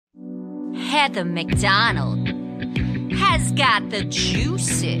Heather McDonald has got the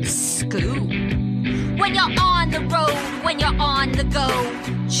juiciest scoop. When you're on the road, when you're on the go,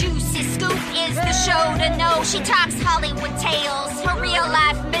 Juicy Scoop is the show to know. She talks Hollywood tales, her real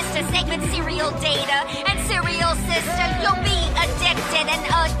life Mr. Segment serial data and serial sister. You'll be addicted and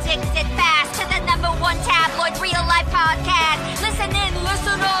addicted fast to the #1 tabloid real life podcast. Listen in,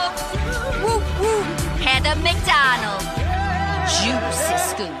 listen up. Whoop, whoop. Heather McDonald, Juicy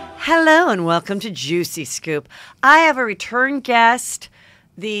Scoop. Hello and welcome to Juicy Scoop. I have a return guest,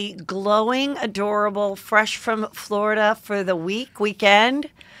 the glowing, adorable, fresh from Florida for the weekend.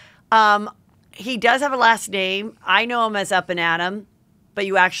 He does have a last name. I know him as Up and Adam, but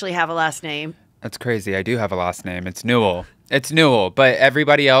you actually have a last name. That's crazy. I do have a last name. It's Newell. It's Newell, but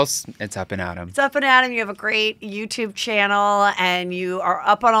everybody else, it's Up and Adam. It's Up and Adam. You have a great YouTube channel, and you are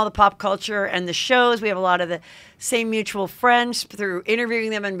up on all the pop culture and the shows. We have a lot of the same mutual friends through interviewing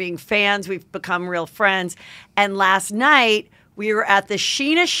them and being fans. We've become real friends. And last night, we were at the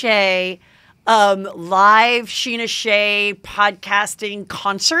Scheana Shay live Scheana Shay podcasting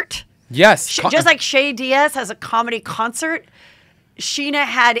concert. Yes. Just like Shay Diaz has a comedy concert, Scheana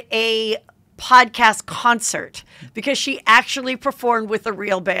had a podcast concert because she actually performed with a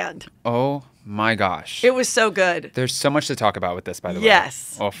real band. Oh my gosh. It was so good. There's so much to talk about with this, by the way.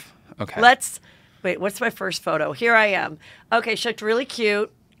 Yes. Oof. Okay. Wait, what's my first photo? Here I am. Okay, she looked really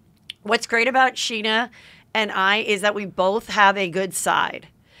cute. What's great about Scheana and I is that we both have a good side.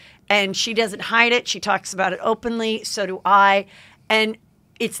 And she doesn't hide it. She talks about it openly. So do I. And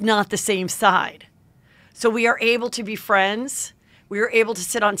it's not the same side. So we are able to be friends. We were able to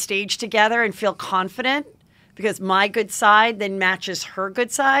sit on stage together and feel confident because my good side then matches her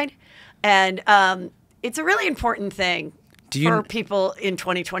good side. And it's a really important thing for people in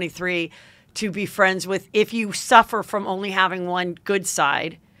 2023 to be friends with. If you suffer from only having one good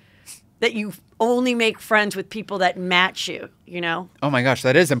side, that you only make friends with people that match you, you know? Oh my gosh,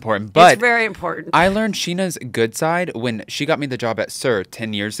 that is important. But it's very important. I learned Sheena's good side when she got me the job at SUR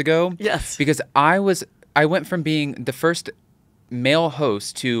 10 years ago. Yes. Because I went from being the first male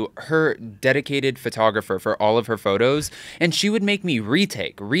host to her dedicated photographer for all of her photos, and she would make me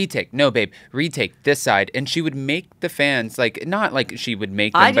retake, no babe, retake this side, and she would make the fans, like, not like she would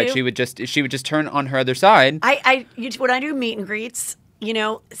make them, but she would just turn on her other side. When I do meet and greets, you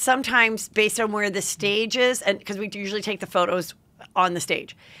know, sometimes based on where the stage is, and because we usually take the photos on the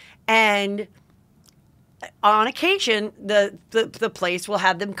stage, and on occasion, the place will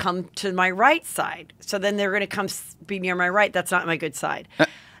have them come to my right side. So then they're going to come be near my right. That's not my good side.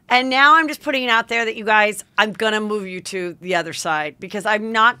 And now I'm just putting it out there that you guys, I'm going to move you to the other side because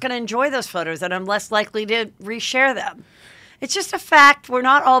I'm not going to enjoy those photos and I'm less likely to reshare them. It's just a fact. We're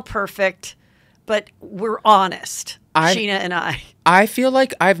not all perfect, but we're honest, Scheana and I. I feel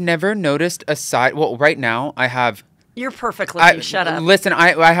like I've never noticed a side. Well, right now I have. You're perfect looking. Shut up. Listen,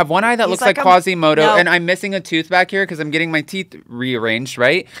 I have one eye that looks like Quasimodo, and I'm missing a tooth back here because I'm getting my teeth rearranged,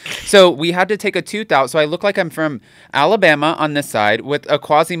 right? So we had to take a tooth out, so I look like I'm from Alabama on this side with a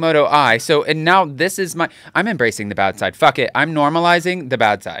Quasimodo eye. So, and now this is I'm embracing the bad side. Fuck it. I'm normalizing the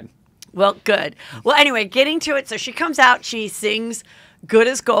bad side. Well, good. Well, anyway, getting to it. So she comes out, she sings Good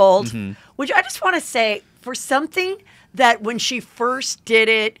as Gold, which I just want to say, for something that when she first did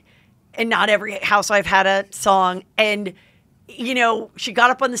it, and not every housewife had a song. And, you know, she got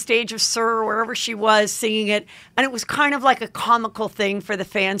up on the stage of SUR or wherever she was singing it. And it was kind of like a comical thing for the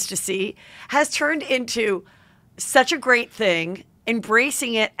fans to see. Has turned into such a great thing,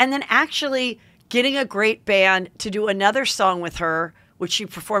 embracing it, and then actually getting a great band to do another song with her, which she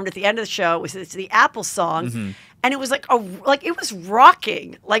performed at the end of the show. It's the Apple song. And it was like it was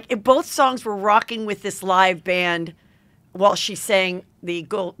rocking. Both songs were rocking with this live band while she sang the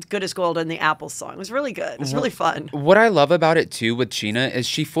Good as Gold and the Apple song. It was really good. It was really fun. What I love about it, too, with Scheana is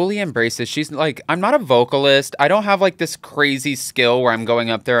she fully embraces. She's like, I'm not a vocalist. I don't have, like, this crazy skill where I'm going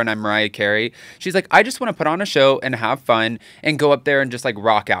up there and I'm Mariah Carey. She's like, I just want to put on a show and have fun and go up there and just, like,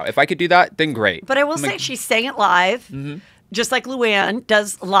 rock out. If I could do that, then great. But I will say she sang it live, just like Luann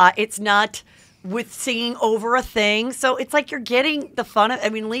does live. It's not with singing over a thing. So it's like you're getting the fun of it. I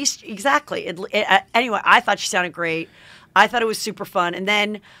mean, at least, exactly. Anyway, I thought she sounded great. I thought it was super fun. And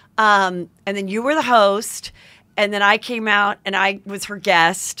then you were the host, and then I came out and I was her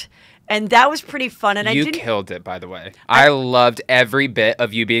guest. And that was pretty fun. And you killed it, by the way. I loved every bit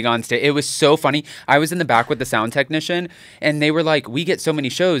of you being on stage. It was so funny. I was in the back with the sound technician, and they were like, we get so many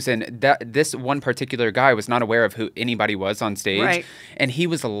shows, and this one particular guy was not aware of who anybody was on stage. Right. And he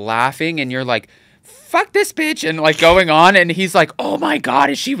was laughing, and you're like, fuck this bitch, and like going on, and he's like, oh my God,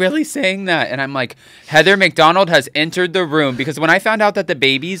 is she really saying that? And I'm like, Heather McDonald has entered the room, because when I found out that the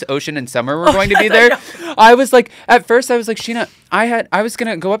babies, Ocean and Summer, were going to be there, I was like, at first I was like, Scheana, I was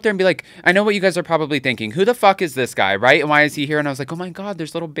gonna go up there and be like, I know what you guys are probably thinking. Who the fuck is this guy, right? And why is he here? And I was like, oh my God,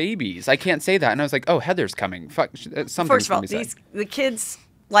 there's little babies. I can't say that. And I was like, oh, Heather's coming. Fuck, something. First of all, the kids,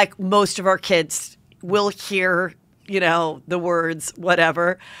 like most of our kids, will hear, the words,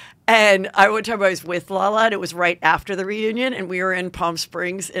 whatever. And one time I was with Lala, and it was right after the reunion, and we were in Palm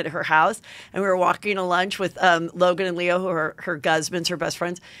Springs at her house, and we were walking to lunch with Logan and Leo, who are her husbands, her best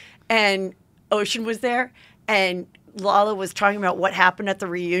friends, and Ocean was there, and Lala was talking about what happened at the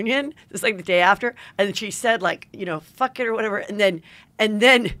reunion. It's like the day after, and she said, like, fuck it or whatever, and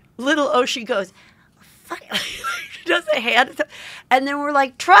then little Ocean goes, fuck it. She does a hand, and then we're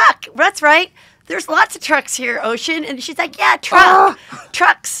like, truck, that's right. There's lots of trucks here, Ocean. And she's like, yeah,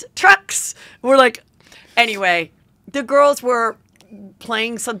 trucks. We're like, anyway, the girls were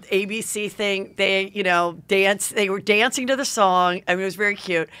playing some ABC thing. They, they were dancing to the song. I mean, it was very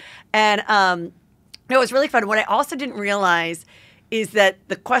cute. And it was really fun. What I also didn't realize is that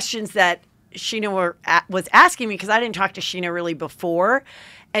the questions that Scheana was asking me, because I didn't talk to Scheana really before,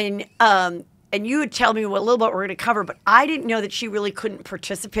 and you would tell me a little bit what we're going to cover, but I didn't know that she really couldn't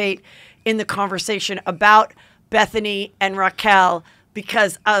participate in the conversation about Bethany and Raquel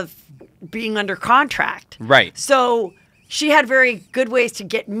because of being under contract. Right. So she had very good ways to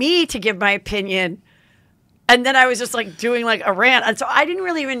get me to give my opinion. And then I was just like doing like a rant. And so I didn't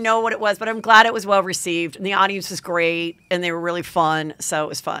really even know what it was, but I'm glad it was well received. And the audience was great and they were really fun. So it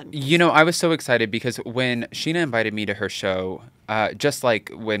was fun. I was so excited because when Scheana invited me to her show, just like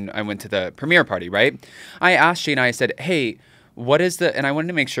when I went to the premiere party, right? I asked Scheana, I said, hey, and I wanted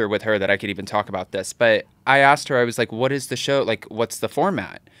to make sure with her that I could even talk about this, but I asked her, I was like, what is the show? Like, what's the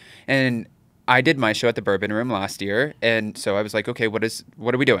format? And I did my show at the Bourbon Room last year. And so I was like, okay, what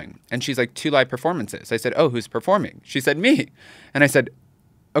are we doing? And she's like, 2 live performances. I said, oh, who's performing? She said, me. And I said,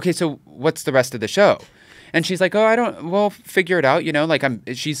 okay, so what's the rest of the show? And she's like, oh, we'll figure it out.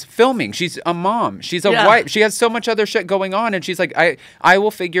 She's filming. She's a mom. She's a wife. She has so much other shit going on. And she's like, I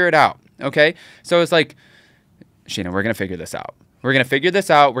will figure it out. Okay. So I was like, Scheana, we're going to figure this out. We're going to figure this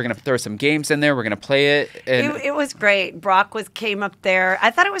out. We're going to throw some games in there. We're going to play it. And it was great. Brock came up there.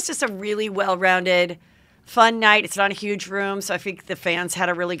 I thought it was just a really well-rounded, fun night. It's not a huge room, so I think the fans had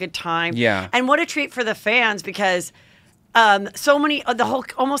a really good time. Yeah. And what a treat for the fans because so many,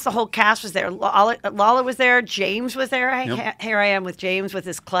 almost the whole cast was there. Lala was there. James was there. Here I am with James with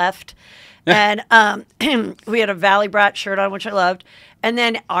his cleft. And we had a Valley Brat shirt on, which I loved. And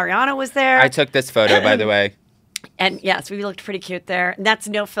then Ariana was there. I took this photo, by the way. And yes, we looked pretty cute there. And that's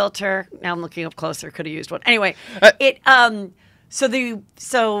no filter. Now I'm looking up closer. Could have used one. Anyway,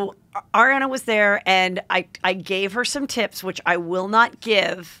 so Ariana was there, and I gave her some tips, which I will not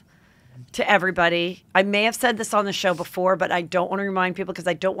give to everybody. I may have said this on the show before, but I don't want to remind people because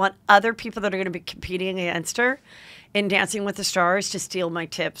I don't want other people that are going to be competing against her in Dancing with the Stars to steal my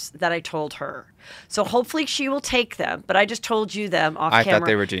tips that I told her. So hopefully she will take them, but I just told you them off camera. I thought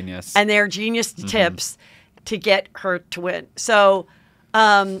they were genius. And they're genius tips to get her to win. So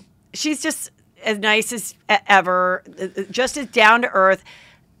she's just as nice as ever, just as down to earth.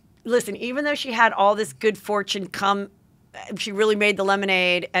 Listen, even though she had all this good fortune come, she really made the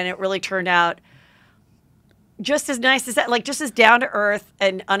lemonade and it really turned out just as nice as that, like just as down to earth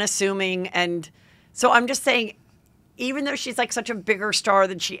and unassuming. And so I'm just saying, even though she's like such a bigger star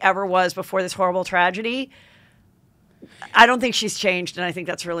than she ever was before this horrible tragedy, I don't think she's changed, and I think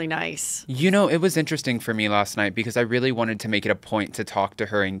that's really nice. It was interesting for me last night because I really wanted to make it a point to talk to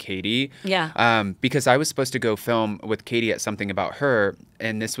her and Katie. Yeah. Because I was supposed to go film with Katie at Something About Her,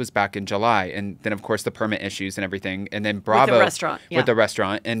 and this was back in July. And then, of course, the permit issues and everything. And then Bravo. With the restaurant. Yeah. With the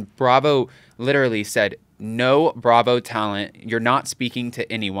restaurant. And Bravo literally said, no Bravo talent. You're not speaking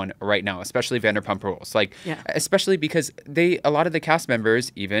to anyone right now, especially Vanderpump Rules. Especially because a lot of the cast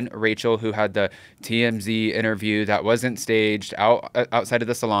members, even Rachel, who had the TMZ interview that wasn't staged outside of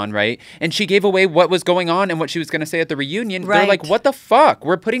the salon, right? And she gave away what was going on and what she was going to say at the reunion. Right. They're like, what the fuck?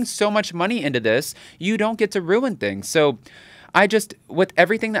 We're putting so much money into this. You don't get to ruin things. So with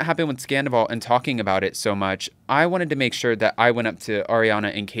everything that happened with Scandal and talking about it so much, I wanted to make sure that I went up to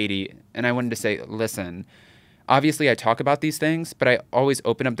Ariana and Katie and I wanted to say, listen, obviously I talk about these things, but I always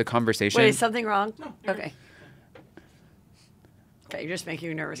open up the conversation. Wait, is something wrong? No. Okay. Okay, you're just making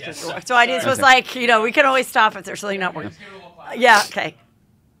me nervous. Yes. So I just was like, we can always stop if there's something not working. Yeah, okay.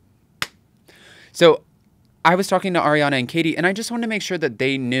 So I was talking to Ariana and Katie, and I just wanted to make sure that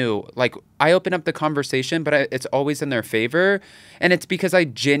they knew, like, I open up the conversation, but it's always in their favor, and it's because I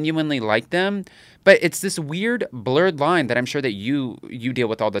genuinely like them. But it's this weird blurred line that I'm sure that you deal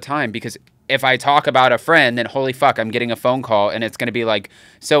with all the time, because if I talk about a friend, then holy fuck, I'm getting a phone call, and it's going to be like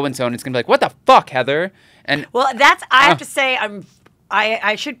so-and-so, and it's going to be like, what the fuck, Heather? And well, I have to say,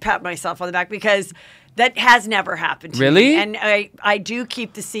 I should pat myself on the back, because that has never happened to Really? me. And I do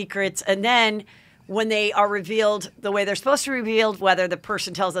keep the secrets, and then when they are revealed the way they're supposed to be revealed, whether the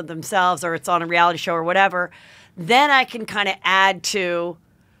person tells them themselves or it's on a reality show or whatever, then I can kind of add to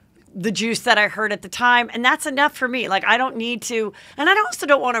the juice that I heard at the time. And that's enough for me. Like, I don't need to, and I also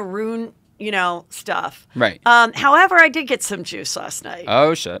don't want to ruin, stuff. Right. However, I did get some juice last night.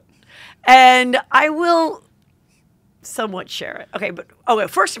 Oh, shit. And I will somewhat share it. Okay, but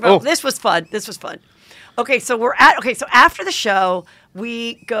first of all, this was fun. Okay, so after the show,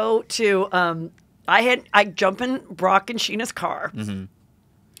 we go to I jump in Brock and Scheana's car. Mm-hmm.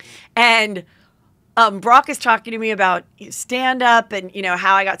 And Brock is talking to me about stand up and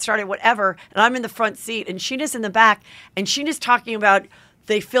how I got started, whatever. And I'm in the front seat and Scheana's in the back, and Scheana's talking about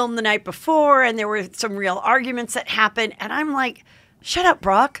they filmed the night before and there were some real arguments that happened. And I'm like, shut up,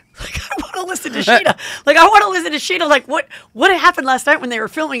 Brock. Like, I want to listen to Scheana. Like, what happened last night when they were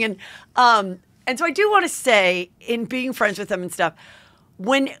filming? And so I do want to say, in being friends with them and stuff,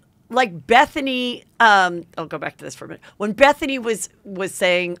 when like Bethany, I'll go back to this for a minute. When Bethany was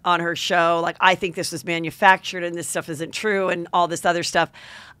saying on her show, like, I think this was manufactured and this stuff isn't true and all this other stuff,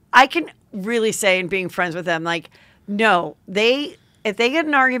 I can really say, in being friends with them, like, no, if they get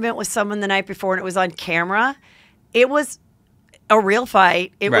an argument with someone the night before and it was on camera, it was a real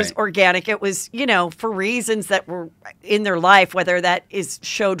fight. It was organic. It was, for reasons that were in their life, whether that is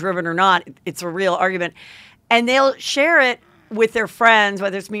show driven or not, it's a real argument. And they'll share it with their friends,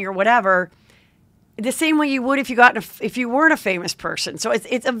 whether it's me or whatever, the same way you would if you weren't a famous person. So it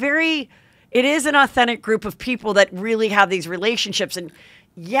is an authentic group of people that really have these relationships. And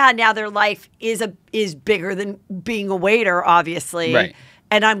yeah, now their life is bigger than being a waiter, obviously. Right.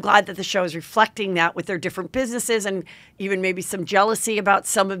 And I'm glad that the show is reflecting that with their different businesses, and even maybe some jealousy about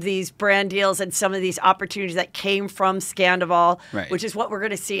some of these brand deals and some of these opportunities that came from Scandival, which is what we're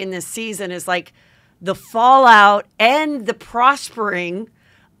going to see in this season, is like the fallout and the prospering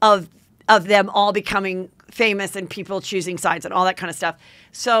of them all becoming famous and people choosing sides and all that kind of stuff.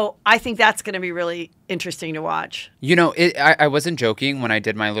 So I think that's going to be really interesting to watch. I wasn't joking when I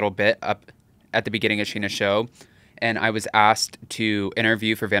did my little bit up at the beginning of Scheana's show. And I was asked to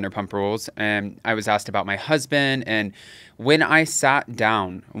interview for Vanderpump Rules, and I was asked about my husband. And when I sat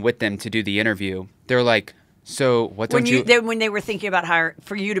down with them to do the interview, they're like, so what don't you... When they were thinking about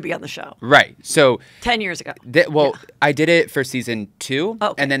for you to be on the show. Right. So... 10 years ago. I did it for season 2,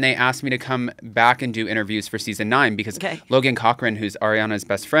 okay. And then they asked me to come back and do interviews for season 9 because Logan Cochran, who's Ariana's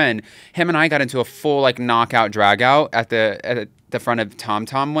best friend, him and I got into a full knockout drag out at the front of Tom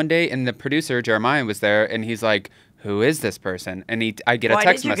Tom one day, and the producer, Jeremiah, was there, and he's like, who is this person? And I get a text message.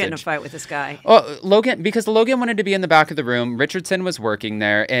 Why did you get in a fight with this guy? Well, because Logan wanted to be in the back of the room. Richardson was working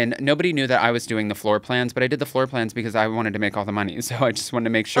there, and nobody knew that I was doing the floor plans, but I did the floor plans because I wanted to make all the money. So I just wanted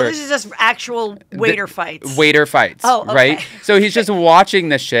to make sure. Oh, this is just actual waiter fights. Waiter fights. Oh, okay. Right? So he's just watching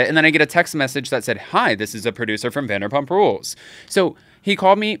this shit, and then I get a text message that said, hi, this is a producer from Vanderpump Rules. So he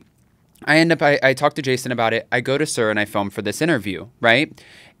called me. I talked to Jason about it. I go to Sir and I film for this interview, right?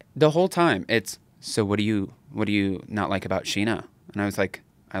 The whole time, it's, so what do you not like about Scheana? And I was like,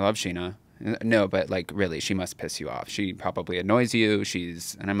 I love Scheana. No, but really, she must piss you off. She probably annoys you.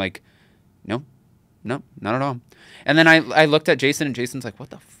 And I'm like, no, not at all. And then I looked at Jason, and Jason's like,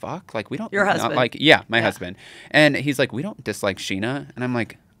 what the fuck? Like, we don't... Your husband. My husband. And he's like, we don't dislike Scheana. And I'm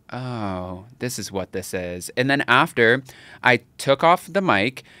like, oh, this is what this is. And then after, I took off the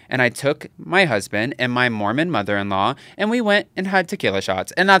mic, and I took my husband and my Mormon mother-in-law, and we went and had tequila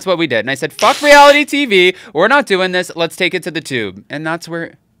shots. And that's what we did. And I said, fuck reality TV. We're not doing this. Let's take it to the tube. And that's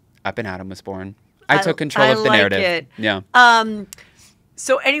where Up and Adam was born. I took control of the narrative. It. Yeah.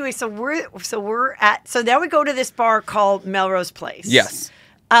 So anyway, so now we go to this bar called Melrose Place. Yes.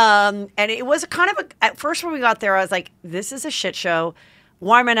 And it was at first when we got there, I was like, this is a shit show.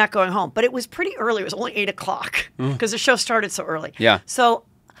 Why am I not going home? But it was pretty early. It was only 8:00 because the show started so early. Yeah. So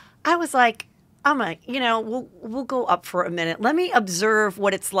I was like, we'll go up for a minute. Let me observe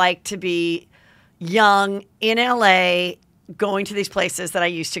what it's like to be young in LA, going to these places that I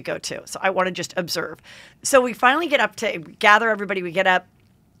used to go to. So I want to just observe. So we finally get up to gather everybody. We get up.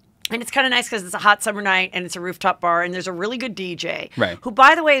 And it's kind of nice because it's a hot summer night and it's a rooftop bar and there's a really good DJ. Right. Who,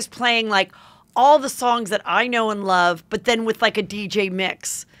 by the way, is playing all the songs that I know and love, but then with a DJ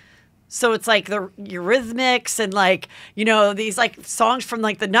mix. So it's like the Eurythmics and like, these like songs from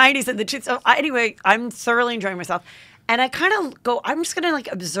like the 90s and the 2000s. So anyway, I'm thoroughly enjoying myself. And I kind of go, I'm just going to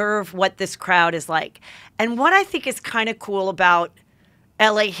like observe what this crowd is like. And what I think is kind of cool about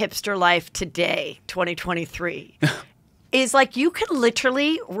LA hipster life today, 2023, is like you can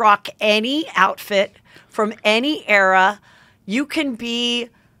literally rock any outfit from any era. You can be,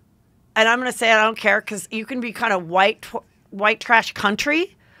 and I'm going to say I don't care, because you can be kind of white trash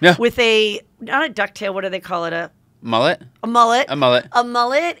country. Yeah. With not a ducktail, what do they call it? A mullet? A mullet. A mullet. A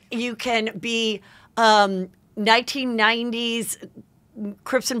mullet. You can be 1990s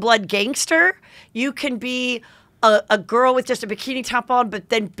Crips and Blood gangster. You can be a girl with just a bikini top on, but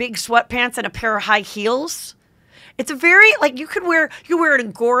then big sweatpants and a pair of high heels. It's a very, like, you wear an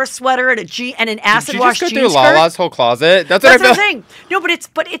Angora sweater and an acid wash jeans. Did you just go through Lala's whole closet? That's what I'm saying. No, but it's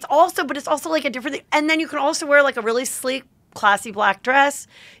also like a different thing. And then you can also wear like a really sleek, classy black dress.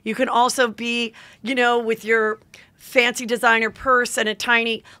 You can also be, with your fancy designer purse and a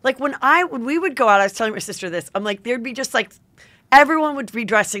tiny, like when we would go out, I was telling my sister this, I'm like, there'd be just like, everyone would be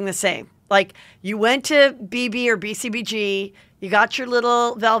dressing the same. Like you went to BB or BCBG, you got your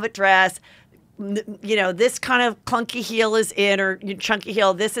little velvet dress, this kind of clunky heel is in, or chunky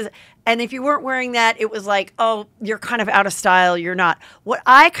heel, this is, and if you weren't wearing that, it was like, oh, you're kind of out of style, you're not. What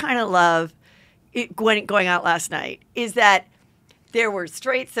I kind of love going out last night is that there were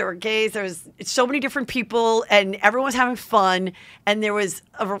straights, there were gays, there was so many different people, and everyone was having fun, and there was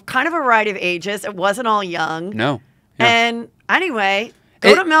kind of a variety of ages. It wasn't all young. No. Yeah. And anyway,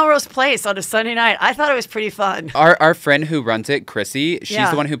 go to Melrose Place on a Sunday night. I thought it was pretty fun. Our friend who runs it, Chrissy, she's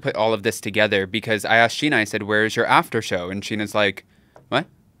the one who put all of this together, because I asked Scheana, I said, where's your after show? And Sheena's like, what?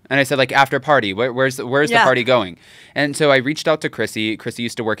 And I said, like, after party, where's the party going? And so I reached out to Chrissy. Chrissy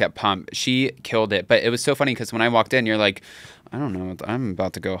used to work at Pump. She killed it. But it was so funny because when I walked in, you're like, I don't know. I'm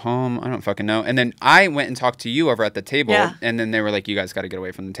about to go home. I don't fucking know. And then I went and talked to you over at the table. Yeah. And then they were like, you guys got to get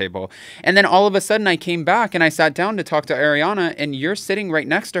away from the table. And then all of a sudden I came back and I sat down to talk to Ariana. And you're sitting right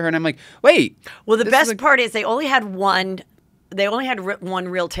next to her. And I'm like, wait. Well, the best part is they only had one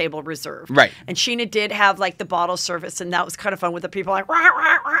real table reserved. Right. And Scheana did have like the bottle service, and that was kind of fun with the people like, rah,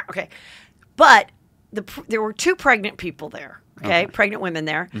 rah, rah. Okay. But there were 2 pregnant people there. Okay. Pregnant women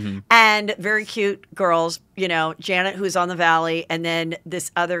there. Mm-hmm. And very cute girls, Janet, who's on the Valley, and then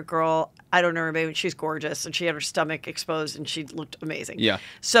this other girl, I don't know her name, she's gorgeous, and she had her stomach exposed and she looked amazing. Yeah.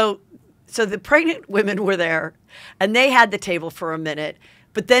 So the pregnant women were there, and they had the table for a minute.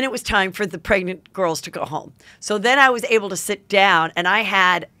 But then it was time for the pregnant girls to go home. So then I was able to sit down, and I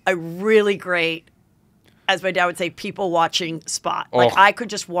had a really great, as my dad would say, people watching spot. Like I could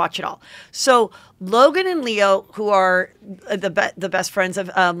just watch it all. So Logan and Leo, who are the best friends of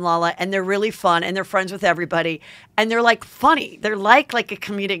Lala, and they're really fun, and they're friends with everybody, and they're like funny. They're like a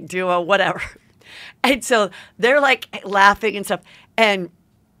comedic duo, whatever. And so they're like laughing and stuff, and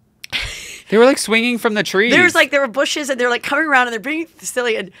they were like swinging from the trees. There were bushes, and they're like coming around, and they're being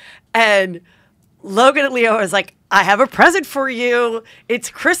silly. And Logan and Leo was like, I have a present for you. It's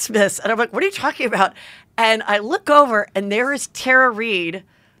Christmas. And I'm like, what are you talking about? And I look over, and there is Tara Reid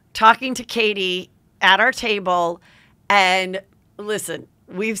talking to Katie at our table. And listen,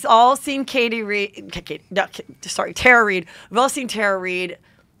 we've all seen Tara Reid. We've all seen Tara Reid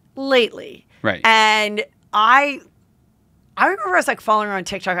lately. Right. And I remember I was like following her on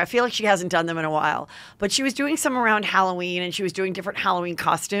TikTok. I feel like she hasn't done them in a while. But she was doing some around Halloween, and she was doing different Halloween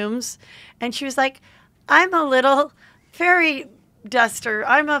costumes. And she was like, I'm a little fairy duster.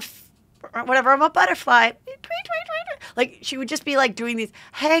 I'm a butterfly. Like, she would just be like doing these,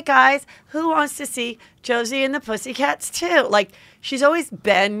 hey guys, who wants to see Josie and the Pussycats too? Like, she's always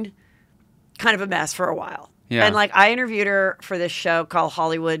been kind of a mess for a while. Yeah. And like, I interviewed her for this show called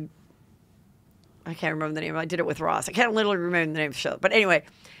Hollywood. I can't remember the name. I did it with Ross. I can't literally remember the name of the show. But anyway,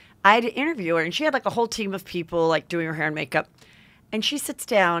 I had to interview her, and she had like a whole team of people like doing her hair and makeup. And she sits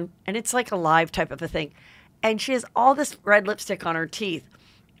down, and it's like a live type of a thing. And she has all this red lipstick on her teeth.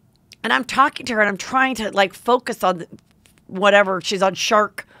 And I'm talking to her, and I'm trying to like focus on whatever. She's on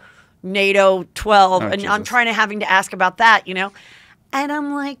Sharknado 12. And Jesus. I'm having to ask about that, And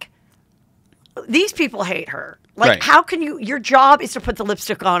I'm like, these people hate her. Like, right. How can you, your job is to put the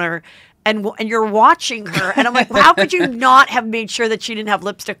lipstick on her, and you're watching her. And I'm like, well, how could you not have made sure that she didn't have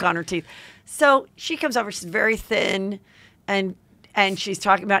lipstick on her teeth? So she comes over, she's very thin, and she's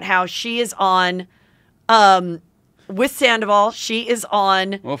talking about how she is on, with Sandoval, she is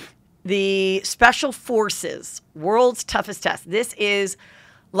on the Special Forces, World's Toughest Test. This is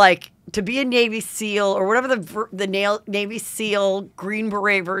like to be a Navy SEAL or whatever the Navy SEAL Green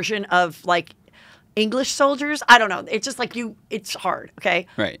Beret version of like English soldiers. I don't know. It's just like it's hard. Okay.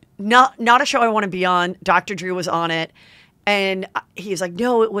 Right. Not a show I want to be on. Dr. Drew was on it. And he's like,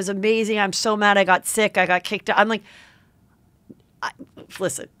 no, it was amazing. I'm so mad. I got sick. I got kicked out. I'm like,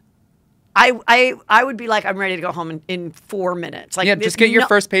 listen, I would be like, I'm ready to go home in 4 minutes. Like, yeah, just get your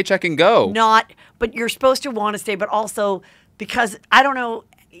first paycheck and go. But you're supposed to want to stay, but also because I don't know,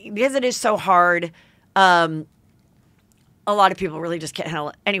 because it is so hard. A lot of people really just can't handle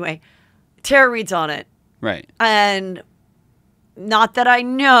it. Anyway, Tara Reid's on it. Right. And not that I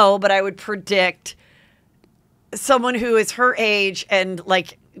know, but I would predict someone who is her age and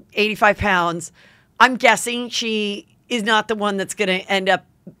like 85 pounds, I'm guessing she is not the one that's going to end up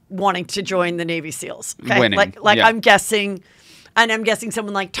wanting to join the Navy SEALs. Okay? Winning. Like Yeah. I'm guessing, and I'm guessing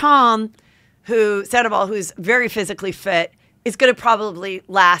someone like Tom, Sandoval, who's very physically fit, is going to probably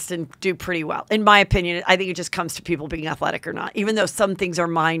last and do pretty well. In my opinion, I think it just comes to people being athletic or not. Even though some things are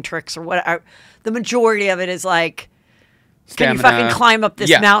mind tricks or whatever, the majority of it is like, can you Stamina. fucking climb up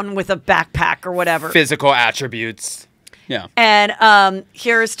this mountain with a backpack or whatever? Physical attributes. Yeah. And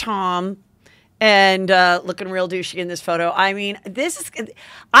here's Tom, and looking real douchey in this photo. I mean,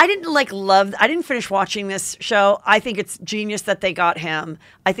 I didn't finish watching this show. I think it's genius that they got him.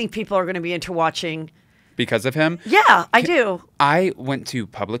 I think people are going to be into watching. Because of him? Yeah, I do. I went to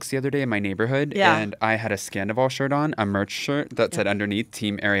Publix the other day in my neighborhood, and I had a Scandival shirt on, a merch shirt that said underneath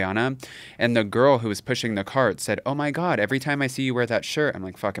Team Ariana. And the girl who was pushing the cart said, "Oh my God, every time I see you wear that shirt," I'm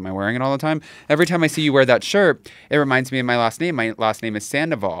like, fuck, am I wearing it all the time? "Every time I see you wear that shirt, it reminds me of my last name. My last name is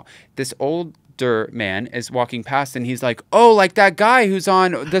Sandoval." This older man is walking past and he's like, "Oh, like that guy who's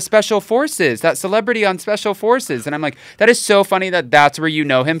on the Special Forces, that celebrity on Special Forces." And I'm like, that is so funny that that's where you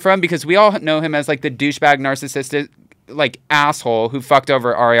know him from, because we all know him as like the douchebag narcissistic like asshole who fucked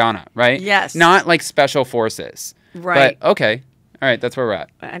over Ariana, right? Yes. Not like Special Forces. Right. But okay. All right, that's where we're at.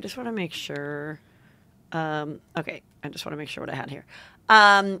 I just want to make sure. Okay, I just want to make sure what I had here.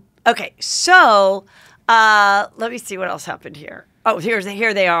 Okay, so let me see what else happened here. Oh, here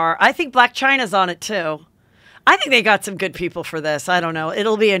they are. I think Black China's on it too. I think they got some good people for this. I don't know.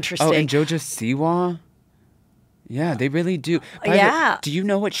 It'll be interesting. Oh, and Jojo Siwa? Yeah, they really do. Do you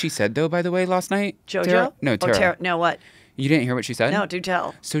know what she said, though, by the way, last night? Jojo? Tara? No, Tara. Oh, Tara. No, what? You didn't hear what she said? No, do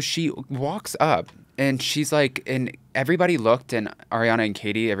tell. So she walks up, and she's like, and everybody looked, and Ariana and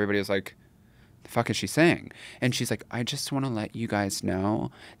Katie, everybody was like, the fuck is she saying? And she's like, "I just want to let you guys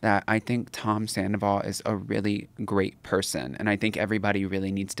know that I think Tom Sandoval is a really great person, and I think everybody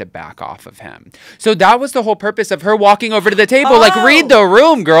really needs to back off of him." So that was the whole purpose of her walking over to the table. Like, read the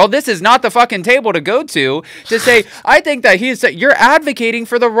room, girl. This is not the fucking table to go to say, "I think that you're advocating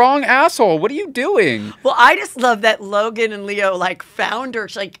for the wrong asshole. What are you doing?" Well, I just love that Logan and Leo like found her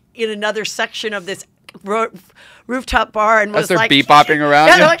like in another section of this rooftop bar and was they're like bebopping around.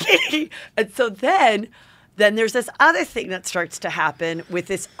 Yeah, like, and so then there's this other thing that starts to happen with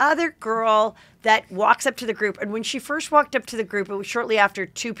this other girl that walks up to the group. And when she first walked up to the group, it was shortly after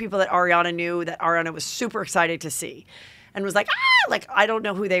two people that Ariana knew that Ariana was super excited to see, and was like, like I don't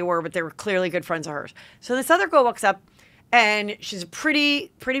know who they were, but they were clearly good friends of hers. So this other girl walks up, and she's a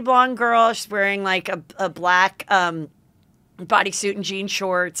pretty blonde girl. She's wearing like a black bodysuit and jean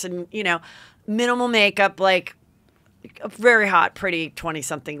shorts, and minimal makeup, like very hot, pretty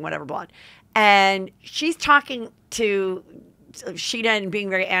 20-something, whatever, blonde. And she's talking to Scheana and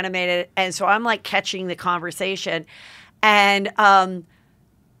being very animated. And so I'm like catching the conversation. And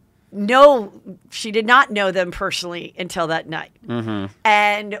no, she did not know them personally until that night. Mm-hmm.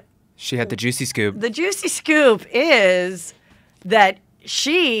 And she had the juicy scoop. The juicy scoop is that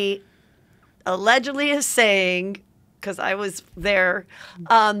she allegedly is saying, because I was there,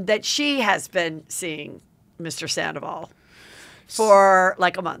 that she has been seeing Mr. Sandoval for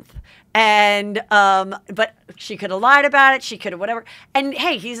like a month. And, but she could have lied about it. She could have whatever. And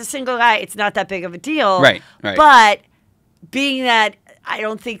hey, he's a single guy. It's not that big of a deal. Right. But being that I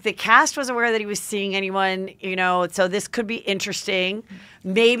don't think the cast was aware that he was seeing anyone, so this could be interesting.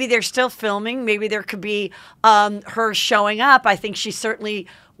 Maybe they're still filming. Maybe there could be her showing up. I think she certainly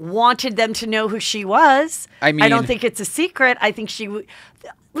wanted them to know who she was. I don't think it's a secret. I think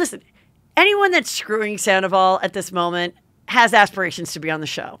listen, anyone that's screwing Sandoval at this moment has aspirations to be on the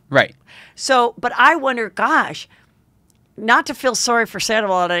show. Right. So, but I wonder, gosh, not to feel sorry for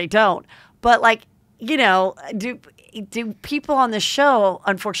Sandoval, and I don't, but like, do people on the show,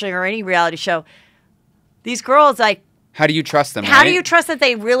 unfortunately, or any reality show, these girls, like, how do you trust them? How do you trust that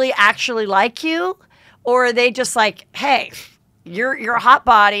they really actually like you? Or are they just like, hey, you're a hot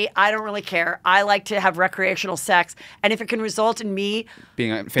body. I don't really care. I like to have recreational sex. And if it can result in me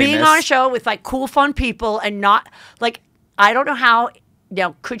being on a show with like cool, fun people and not like, I don't know how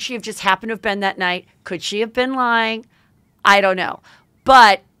Now, could she have just happened to have been that night? Could she have been lying? I don't know.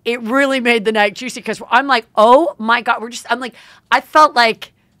 But it really made the night juicy because I'm like, oh my God, I felt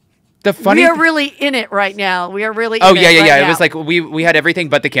like we are really in it right now. We are really in it right now. It was like we had everything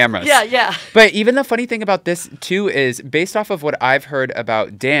but the cameras. Yeah. But even the funny thing about this too is based off of what I've heard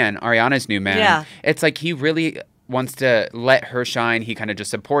about Dan, Ariana's new man, it's like he really wants to let her shine. He kind of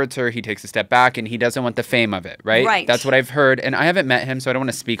just supports her. He takes a step back and he doesn't want the fame of it, right? Right. That's what I've heard. And I haven't met him, so I don't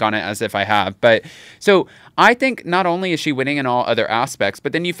want to speak on it as if I have. But so I think not only is she winning in all other aspects,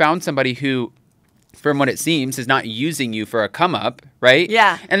 but then you found somebody who, from what it seems, is not using you for a come up, right?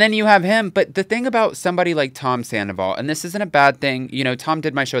 Yeah. And then you have him. But the thing about somebody like Tom Sandoval, and this isn't a bad thing, Tom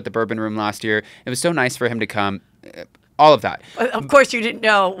did my show at the Bourbon Room last year. It was so nice for him to come. All of that. Of course, you didn't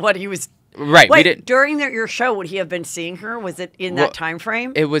know what he was. Right. Wait, we didn't. During your show, would he have been seeing her? Was it in that time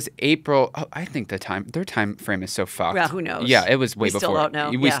frame? It was April. Oh, I think their time frame is so fucked. Well, who knows? Yeah, it was way before. We still don't know.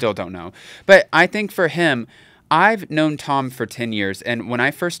 We still don't know. But I think for him, I've known Tom for 10 years, and when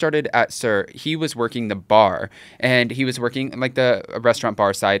I first started at Sir, he was working the bar, and he was working like the restaurant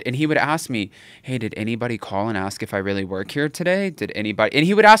bar side, and he would ask me, hey, did anybody call and ask if I really work here today? Did anybody? And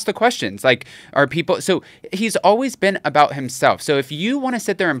he would ask the questions, like, are people... So he's always been about himself. So if you want to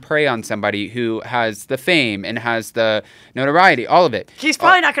sit there and prey on somebody who has the fame and has the notoriety, all of it... He's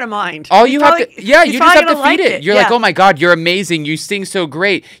probably not going to mind. You just have to feed it. You're like, oh my God, you're amazing. You sing so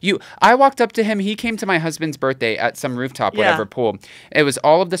great. I walked up to him. He came to my husband's birthday at some rooftop, whatever, pool. It was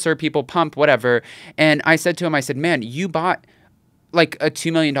all of the Sir people, pump, whatever. And I said to him, man, you bought like a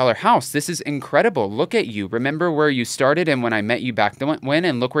 $2 million house. This is incredible. Look at you. Remember where you started and when I met you back when,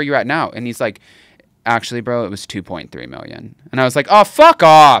 and look where you're at now. And he's like, actually, bro, it was 2.3 million. And I was like, oh, fuck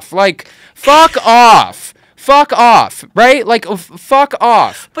off. Like, fuck off. Fuck off, right? Like, fuck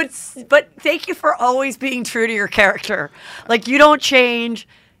off. But thank you for always being true to your character. Like, you don't change.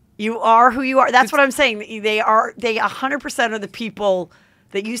 You are who you are. That's what I'm saying. They 100% of the people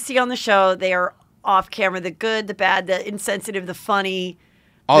that you see on the show, they are off camera, the good, the bad, the insensitive, the funny.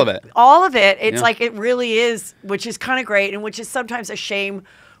 All of it. All of it. It's like it really is, which is kind of great and which is sometimes a shame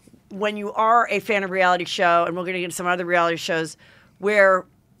when you are a fan of reality show, and we're going to get into some other reality shows where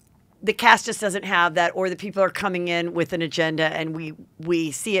the cast just doesn't have that, or the people are coming in with an agenda, and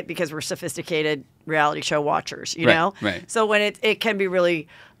we see it because we're sophisticated reality show watchers, you know? Right. So when it can be really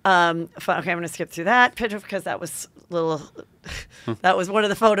fun. Okay, I'm going to skip through that picture because that was that was one of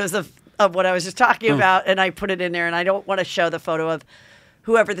the photos of what I was just talking about, and I put it in there, and I don't want to show the photo of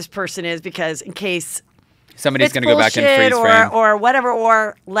whoever this person is because in case somebody's going to go back and freeze frame or whatever,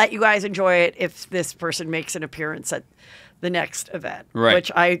 or let you guys enjoy it if this person makes an appearance at the next event,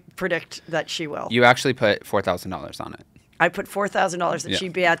 which I predict that she will. You actually put $4,000 on it. I put $4,000 that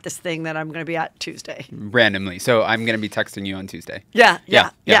she'd be at this thing that I'm going to be at Tuesday. Randomly. So I'm going to be texting you on Tuesday. Yeah.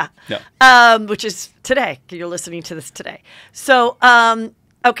 Which is today. You're listening to this today. So,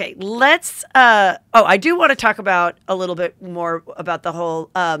 okay, let's... I do want to talk about a little bit more about the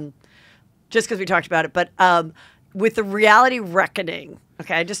whole... just because we talked about it, but with the reality reckoning,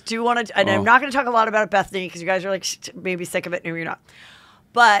 okay, I just do want to... And I'm not going to talk a lot about Bethany because you guys are like maybe sick of it. Maybe you're not.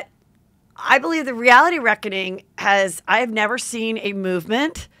 But... I believe the reality reckoning I have never seen a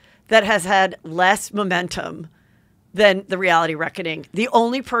movement that has had less momentum than the reality reckoning. The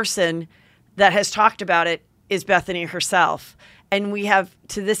only person that has talked about it is Bethany herself. And we have,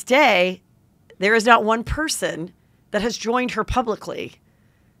 to this day, there is not one person that has joined her publicly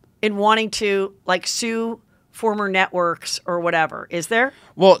in wanting to sue former networks or whatever. Is there?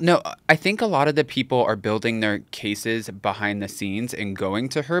 Well, no, I think a lot of the people are building their cases behind the scenes and going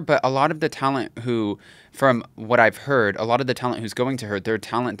to her, but a lot of the talent who, from what I've heard, a lot of the talent who's going to her, they're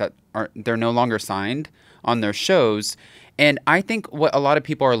talent that they're no longer signed on their shows. And I think what a lot of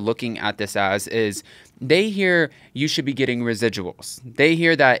people are looking at this as is they hear you should be getting residuals. They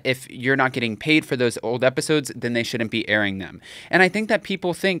hear that if you're not getting paid for those old episodes, then they shouldn't be airing them. And I think that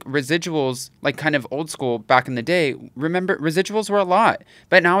people think residuals, like kind of old school back in the day, remember residuals were a lot,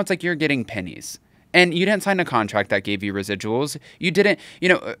 but now it's like you're getting pennies. And you didn't sign a contract that gave you residuals. You didn't,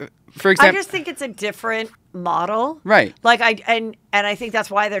 for example. I just think it's a different model. Right. And I think that's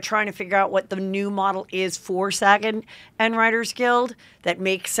why they're trying to figure out what the new model is for SAG and Writers Guild that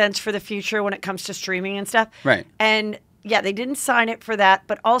makes sense for the future when it comes to streaming and stuff. Right. And yeah, they didn't sign it for that,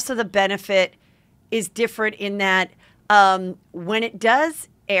 but also the benefit is different in that when it does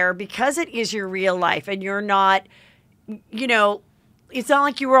air, because it is your real life and you're not, it's not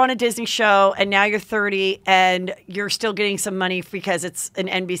like you were on a Disney show and now you're 30 and you're still getting some money because it's an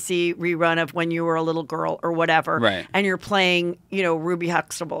NBC rerun of when you were a little girl or whatever. Right. And you're playing, Ruby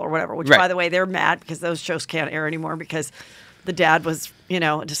Huxtable or whatever, which by the way, they're mad because those shows can't air anymore because the dad was,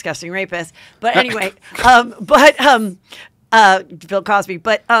 a disgusting rapist. But anyway, Bill Cosby.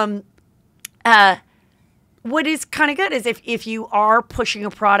 But what is kind of good is if you are pushing a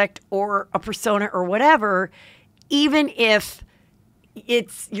product or a persona or whatever, even if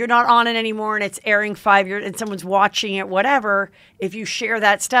you're not on it anymore and it's airing 5 years and someone's watching it, whatever, if you share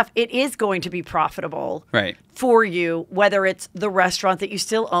that stuff, it is going to be profitable for you, whether it's the restaurant that you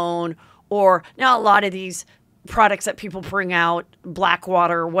still own or now a lot of these products that people bring out,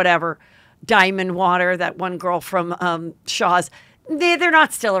 Blackwater or whatever, Diamond Water, that one girl from Shaw's, they're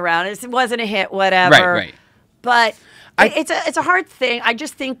not still around. It wasn't a hit, whatever. Right. But it's a hard thing. I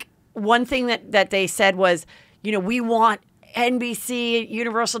just think one thing that they said was, we want NBC,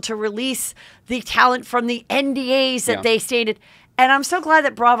 Universal to release the talent from the NDAs that they stated. And I'm so glad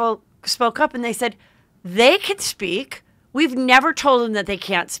that Bravo spoke up and they said they can speak. We've never told them that they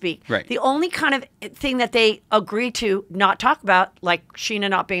can't speak. Right. The only kind of thing that they agree to not talk about, like Scheana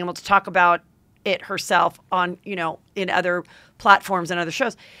not being able to talk about it herself on, in other platforms and other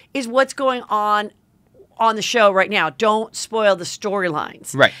shows, is what's going on the show right now. Don't spoil the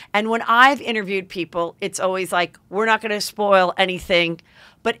storylines. Right. And when I've interviewed people, it's always like, we're not going to spoil anything,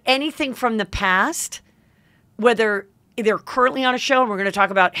 but anything from the past, whether they're currently on a show and we're going to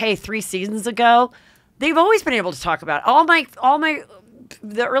talk about, hey, 3 seasons ago, they've always been able to talk about it.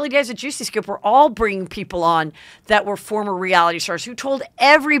 The early days of Juicy Scoop were all bringing people on that were former reality stars who told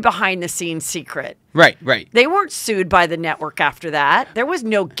every behind the scenes secret. Right. They weren't sued by the network after that. There was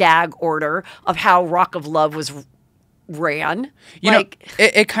no gag order of how Rock of Love was ran.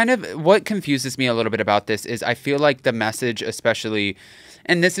 It kind of, what confuses me a little bit about this is I feel like the message, especially,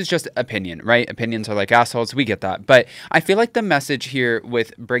 and this is just opinion, right? Opinions are like assholes. We get that. But I feel like the message here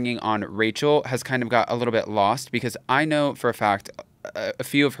with bringing on Rachel has kind of got a little bit lost because I know for a fact a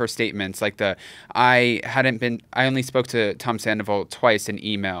few of her statements, like I only spoke to Tom Sandoval twice in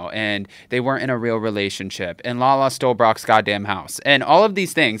email and they weren't in a real relationship and Lala stole Brock's goddamn house and all of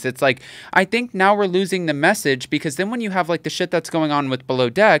these things. It's like, I think now we're losing the message because then when you have like the shit that's going on with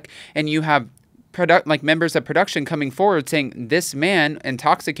Below Deck and you have members of production coming forward saying this man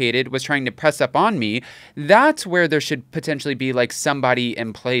intoxicated was trying to press up on me, that's where there should potentially be like somebody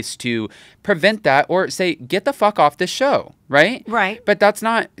in place to prevent that or say get the fuck off this show, right? But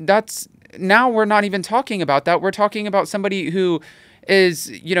now we're not even talking about that. We're talking about somebody who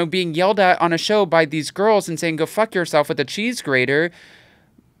is being yelled at on a show by these girls and saying go fuck yourself with a cheese grater,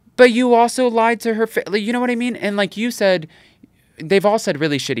 but you also lied to her you know what I mean? And like you said, they've all said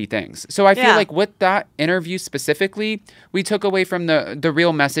really shitty things. So I feel like with that interview specifically, we took away from the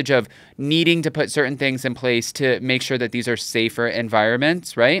real message of needing to put certain things in place to make sure that these are safer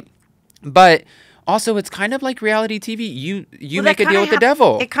environments, right? But also, it's kind of like reality TV. You make a deal with the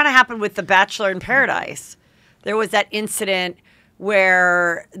devil. It kind of happened with The Bachelor in Paradise. There was that incident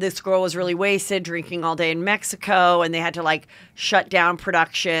where this girl was really wasted, drinking all day in Mexico, and they had to like shut down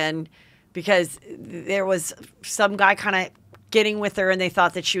production because there was some guy kind of getting with her and they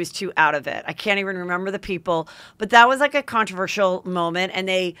thought that she was too out of it. I can't even remember the people, but that was like a controversial moment and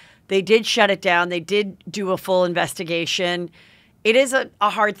they did shut it down. They did do a full investigation. It is a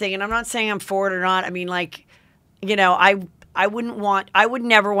hard thing and I'm not saying I'm for it or not. I mean, like, I would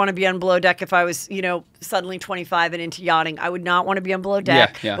never want to be on Below Deck if I was, suddenly 25 and into yachting. I would not want to be on Below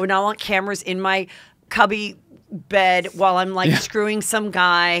Deck. I would not want cameras in my cubby bed while I'm like screwing some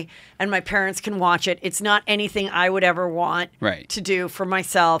guy and my parents can watch it. It's not anything I would ever want to do for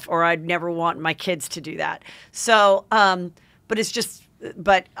myself, or I'd never want my kids to do that. So,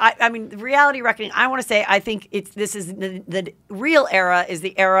 but I mean, the reality reckoning, I want to say, I think this is the real era is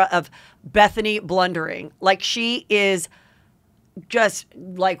the era of Bethany blundering. Like she is just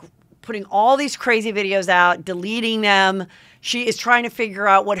like putting all these crazy videos out, deleting them. She is trying to figure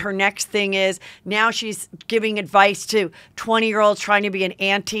out what her next thing is. Now she's giving advice to 20-year-olds trying to be an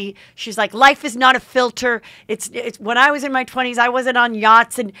auntie. She's like, life is not a filter. It's when I was in my 20s, I wasn't on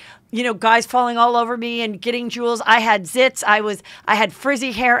yachts and, guys falling all over me and getting jewels. I had zits. I had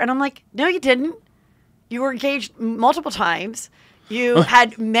frizzy hair. And I'm like, no, you didn't. You were engaged multiple times. You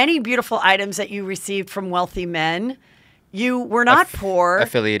had many beautiful items that you received from wealthy men. You were not poor.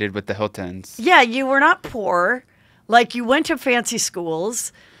 Affiliated with the Hiltons. Yeah, you were not poor. Like, you went to fancy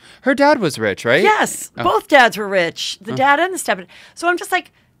schools. Her dad was rich, right? Yes. Oh. Both dads were rich. The dad and the stepdad. So I'm just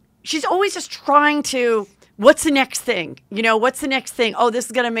like, she's always just trying to, what's the next thing? What's the next thing? Oh, this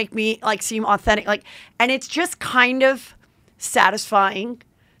is going to make me, like, seem authentic. Like, and it's just kind of satisfying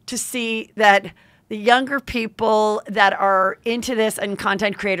to see that the younger people that are into this and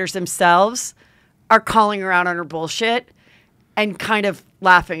content creators themselves are calling her out on her bullshit and kind of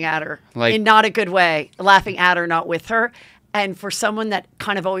laughing at her in not a good way, laughing at her, not with her. And for someone that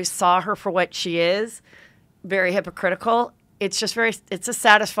kind of always saw her for what she is, very hypocritical, it's a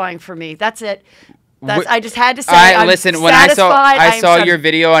satisfying for me. That's it. I just had to say. Listen, when I saw your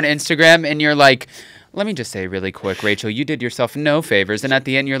video on Instagram, and you're like, let me just say really quick, Rachel, you did yourself no favors. And at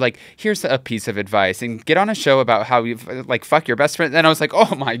the end, you're like, here's a piece of advice, and get on a show about how you fuck your best friend. And I was like,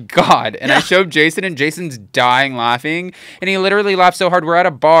 oh my God. And I showed Jason, and Jason's dying laughing. And he literally laughed so hard. We're at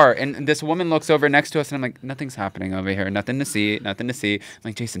a bar, and this woman looks over next to us, and I'm like, nothing's happening over here. Nothing to see. I'm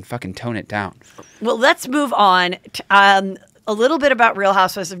like, Jason, fucking tone it down. Well, let's move on to, a little bit about Real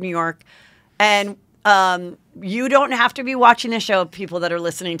Housewives of New York. And you don't have to be watching the show, people that are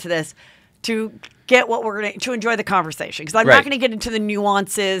listening to this, to get what we're going to enjoy the conversation, because I'm not going to get into the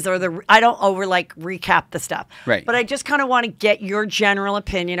nuances or I don't recap the stuff. Right. But I just kind of want to get your general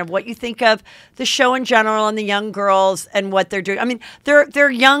opinion of what you think of the show in general and the young girls and what they're doing. I mean,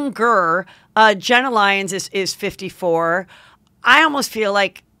 they're younger. Jenna Lyons is 54. I almost feel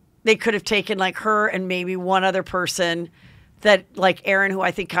like they could have taken like her and maybe one other person that like Aaron, who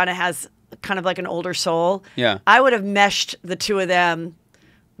I think kind of has kind of like an older soul. Yeah. I would have meshed the two of them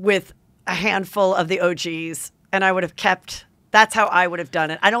with a handful of the OGs, and I would have kept. That's how I would have done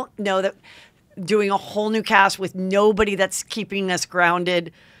it. I don't know that doing a whole new cast with nobody that's keeping us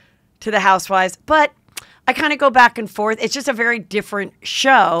grounded to the Housewives, but I kind of go back and forth. It's just a very different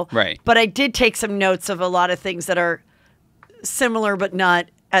show. Right. But I did take some notes of a lot of things that are similar but not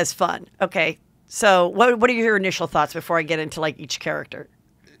as fun. Okay. So what are your initial thoughts before I get into like each character?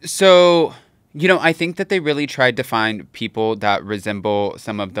 So, I think that they really tried to find people that resemble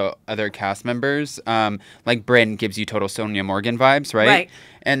some of the other cast members. Like Bryn gives you total Sonia Morgan vibes, right? Right.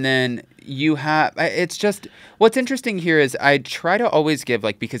 And then you have, it's just, what's interesting here is I try to always give,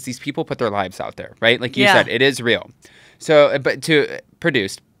 like, because these people put their lives out there, right? Like you said, it is real. So, but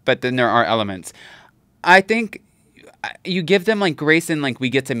produced, but then there are elements. I think you give them like grace and like we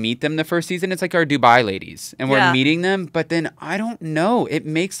get to meet them the first season. It's like our Dubai ladies and we're meeting them. But then I don't know. It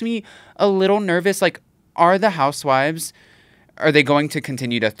makes me a little nervous. Like, are the Housewives, are they going to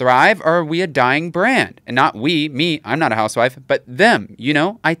continue to thrive, or are we a dying brand? And not me, I'm not a housewife, but them,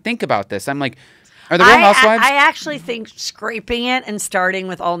 I think about this. I'm like, are the Real Housewives? I actually think scraping it and starting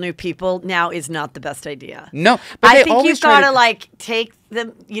with all new people now is not the best idea. No, but I think you've got to like take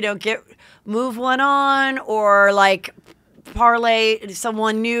them, move one on or like parlay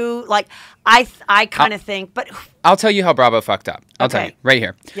someone new. Like I kind of think, but I'll tell you how Bravo fucked up. I'll tell you right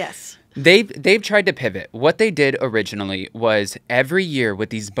here. Yes. They've tried to pivot. What they did originally was every year with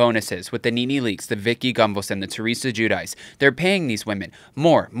these bonuses, with the Nene Leakes, the Vicky Gunvalson, the Teresa Giudice, they're paying these women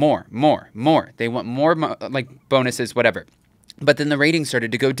more. They want more like bonuses, whatever. But then the ratings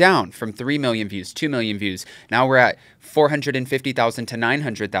started to go down from 3 million views, 2 million views. Now we're at 450,000 to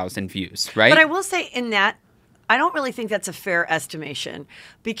 900,000 views, right? But I will say in that, I don't really think that's a fair estimation,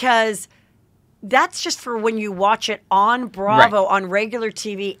 because that's just for when you watch it on Bravo, on regular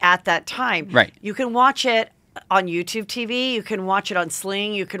TV at that time. Right. You can watch it on YouTube TV. You can watch it on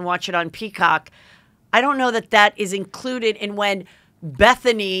Sling. You can watch it on Peacock. I don't know that is included in when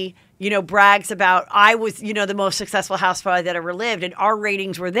Bethany, brags about, I was, the most successful housewife that ever lived, and our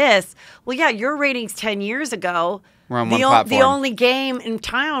ratings were this. Well, yeah, your ratings 10 years ago, we're on one platform. The only game in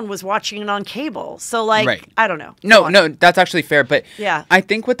town was watching it on cable. So, I don't know. No, that's actually fair. But yeah. I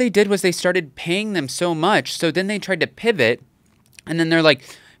think what they did was they started paying them so much. So then they tried to pivot, and then they're like,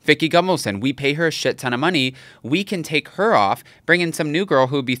 Vicky Gunvalson, we pay her a shit ton of money. We can take her off, bring in some new girl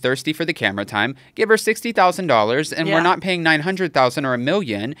who would be thirsty for the camera time, give her $60,000, and we're not paying $900,000 or $1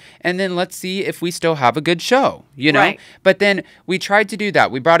 million. And then let's see if we still have a good show, Right. But then we tried to do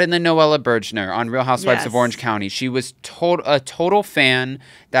that. We brought in the Noella Bergner on Real Housewives of Orange County. She was a total fan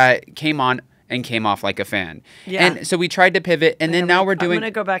that came on and came off like a fan. Yeah. And so we tried to pivot, and then now we're doing... I'm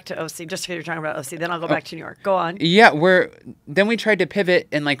going to go back to OC, just because you're talking about OC, then I'll go back to New York. Go on. Yeah, then we tried to pivot,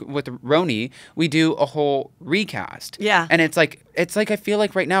 and like with Roni, we do a whole recast. Yeah. And it's like I feel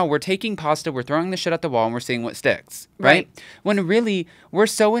like right now we're taking pasta, we're throwing the shit at the wall, and we're seeing what sticks, right? When really, we're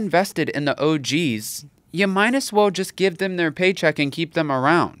so invested in the OGs, you might as well just give them their paycheck and keep them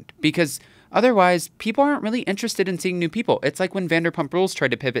around, because... otherwise, people aren't really interested in seeing new people. It's like when Vanderpump Rules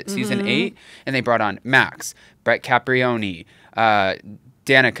tried to pivot season 8, and they brought on Max, Brett Caprioni,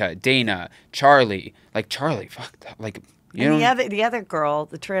 Danica, Dana, Charlie. Like, Charlie, fuck that. Like, the other girl,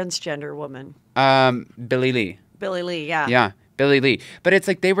 the transgender woman. Billie Lee. Billie Lee, yeah. Yeah, Billie Lee. But it's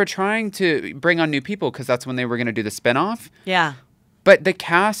like they were trying to bring on new people because that's when they were going to do the spinoff. Yeah. But the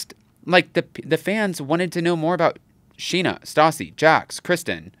cast, like, the fans wanted to know more about Scheana, Stassi, Jax,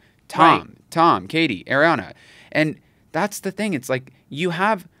 Kristen, Tom, Katie, Ariana. And that's the thing. It's like you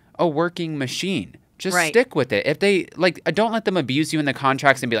have a working machine. Just Right. stick with it. If they like, don't let them abuse you in the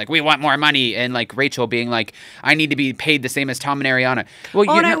contracts and be like, we want more money, and like Rachel being like, I need to be paid the same as Tom and Ariana. Well,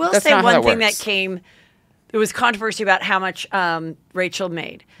 Oh, and I will that's say not how one that thing works. that came. There was controversy about how much Rachel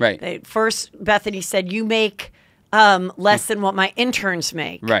made. Right. First, Bethany said, "You make less than what my interns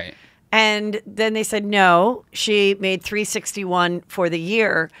make." Right. And then they said no. She made $361 for the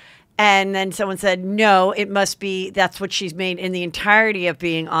year. And then someone said, no, it must be that's what she's made in the entirety of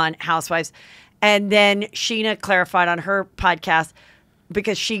being on Housewives. And then Scheana clarified on her podcast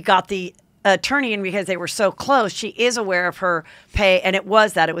because she got the attorney in because they were so close. She is aware of her pay. And it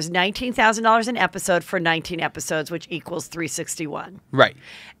was that. It was $19,000 an episode for 19 episodes, which equals $361. Right.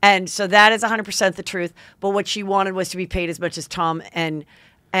 And so that is 100% the truth. But what she wanted was to be paid as much as Tom and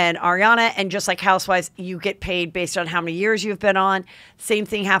Ariana. And just like Housewives, you get paid based on how many years you've been on. Same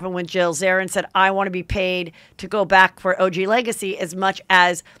thing happened when Jill Zarin said, I want to be paid to go back for OG Legacy as much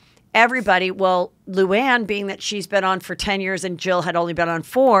as everybody. Well, Luann, being that she's been on for 10 years and Jill had only been on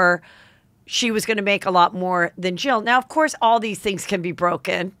 4, she was going to make a lot more than Jill. Now, of course, all these things can be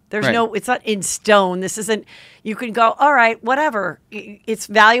broken. There's Right. it's not in stone. This isn't, you can go, all right, whatever. It's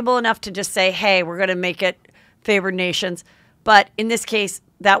valuable enough to just say, hey, we're going to make it favored nations. But in this case,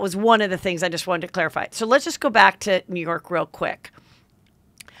 that was one of the things I just wanted to clarify. So let's just go back to New York real quick.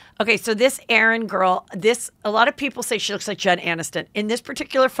 Okay, so this Erin girl, a lot of people say she looks like Jen Aniston. In this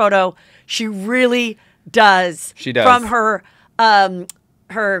particular photo, she really does. She does. From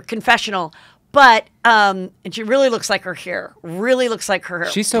her confessional. But and she really looks like her hair. Really looks like her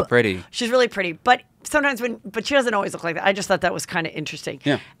hair. She's so pretty. She's really pretty. But sometimes but she doesn't always look like that. I just thought that was kind of interesting.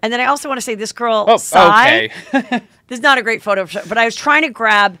 Yeah. And then I also want to say this girl, Oh, Sai, okay. this is not a great photo, but I was trying to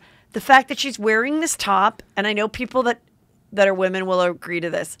grab the fact that she's wearing this top, and I know people that are women will agree to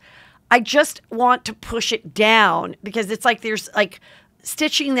this. I just want to push it down because it's like there's like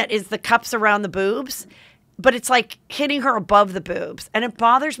stitching that is the cups around the boobs, but it's like hitting her above the boobs. And it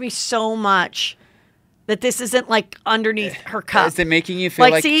bothers me so much that this isn't like underneath her cup. Is it making you feel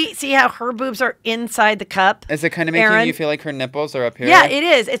like see how her boobs are inside the cup? Is it kind of making Erin? you feel like her nipples are up here? Yeah, it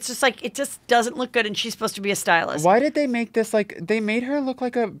is. It's just like, it just doesn't look good, and she's supposed to be a stylist. Why did they make this like, they made her look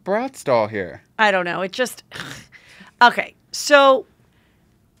like a Bratz doll here? I don't know. It just, okay. So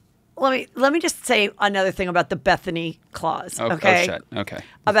let me just say another thing about the Bethany clause. Okay. Oh, shit. Okay.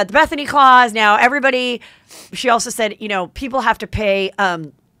 About the Bethany clause. Now, she also said, people have to pay,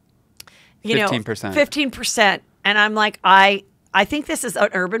 15%. 15%. And I'm like, I think this is an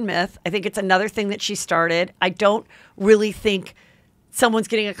urban myth. I think it's another thing that she started. I don't really think someone's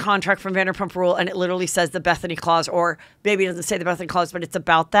getting a contract from Vanderpump Rule and it literally says the Bethany clause, or maybe it doesn't say the Bethany clause, but it's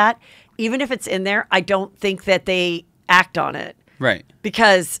about that. Even if it's in there, I don't think that they act on it. Right.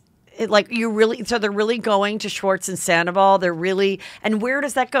 Because so they're really going to Schwartz and Sandoval. And where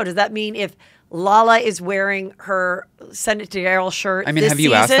does that go? Does that mean if Lala is wearing her Send It to Daryl shirt I mean, this have you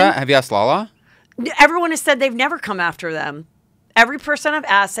season, asked that? Have you asked Lala? Everyone has said they've never come after them. Every person I've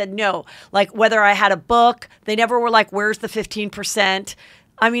asked said no. Like whether I had a book, they never were like, where's the 15%?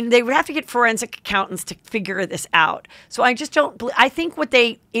 I mean, they would have to get forensic accountants to figure this out. So I just don't, I think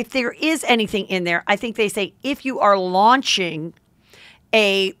if there is anything in there, I think they say if you are launching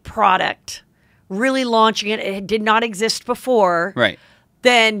a product, really launching it did not exist before, Right.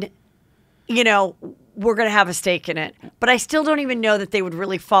 then, we're going to have a stake in it. But I still don't even know that they would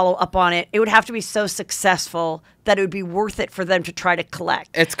really follow up on it. It would have to be so successful that it would be worth it for them to try to collect.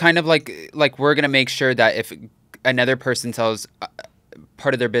 It's kind of like we're going to make sure that if another person sells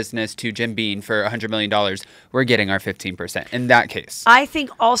part of their business to Jim Beam for $100 million, we're getting our 15% in that case. I think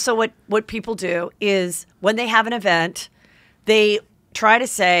also what people do is when they have an event, they try to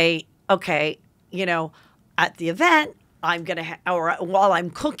say, okay, at the event, I'm going to or while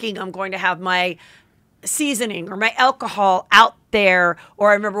I'm cooking, I'm going to have my seasoning or my alcohol out there. Or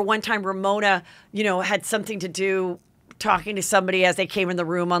I remember one time Ramona, had something to do talking to somebody as they came in the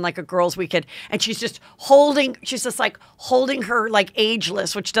room on like a girls' weekend, and she's just holding her like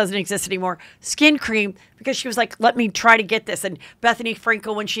ageless, which doesn't exist anymore, skin cream, because she was like, let me try to get this. And Bethany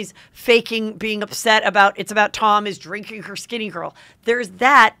Frankel, when she's faking being upset about Tom, is drinking her Skinny Girl. There's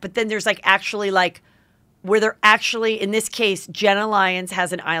that, but then there's where they're actually, in this case, Jenna Lyons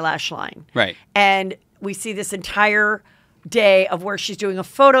has an eyelash line. Right. And we see this entire day of where she's doing a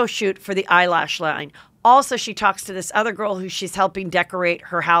photo shoot for the eyelash line. Also, she talks to this other girl who she's helping decorate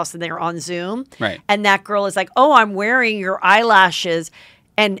her house, and they're on Zoom. Right. And that girl is like, oh, I'm wearing your eyelashes,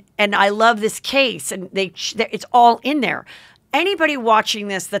 and I love this case. And it's all in there. Anybody watching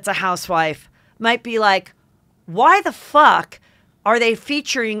this that's a housewife might be like, why the fuck are they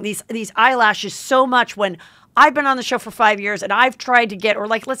featuring these eyelashes so much when I've been on the show for 5 years, and I've tried to get, or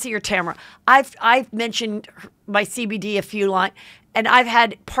like, let's say you're Tamara. I've mentioned my CBD a few lines, and I've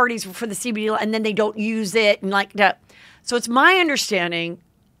had parties for the CBD, and then they don't use it, and like that. So it's my understanding,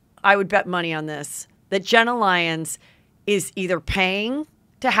 I would bet money on this, that Jenna Lyons is either paying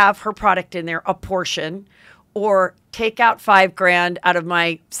to have her product in there, a portion, or take out $5,000 out of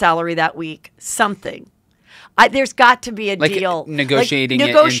my salary that week, something. There's got to be a deal. Negotiating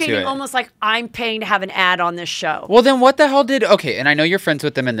negotiating into it. Almost like I'm paying to have an ad on this show. Well, then what the hell okay, and I know you're friends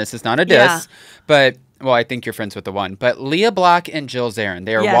with them, and this is not a diss, but, well, I think you're friends with the one. But Leah Black and Jill Zarin,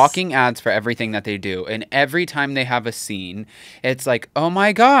 they are walking ads for everything that they do. And every time they have a scene, it's like, oh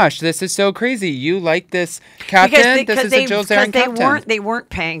my gosh, this is so crazy. You like this captain? This is a Jill Zarin captain. They weren't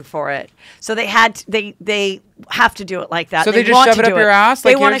paying for it. So they have to do it like that. So they just shove it up your ass?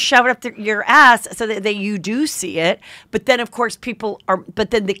 They want to shove it up your ass so that you do see it. But then, of course,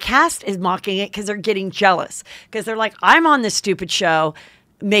 but then the cast is mocking it because they're getting jealous. Because they're like, I'm on this stupid show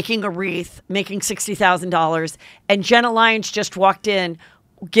making a wreath, making $60,000. And Jenna Lyons just walked in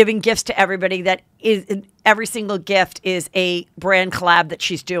giving gifts to everybody every single gift is a brand collab that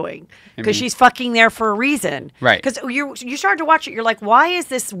she's doing because she's fucking there for a reason. Right. Because you start to watch it, you're like, why is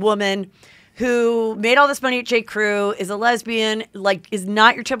this woman who made all this money at J. Crew, is a lesbian, like is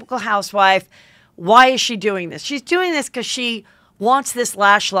not your typical housewife, why is she doing this? She's doing this because she wants this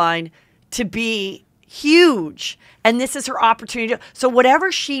lash line to be huge. And this is her opportunity. So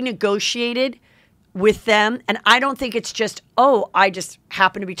whatever she negotiated with them, and I don't think it's just, I just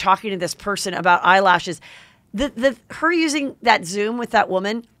happen to be talking to this person about eyelashes. Her using that Zoom with that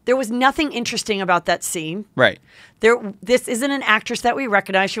woman, there was nothing interesting about that scene. Right. This isn't an actress that we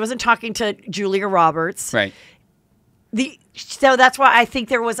recognize. She wasn't talking to Julia Roberts. Right. So that's why I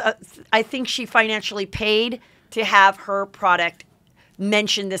think I think she financially paid to have her product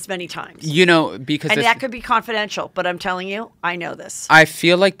mentioned this many times. Because that could be confidential, but I'm telling you, I know this. I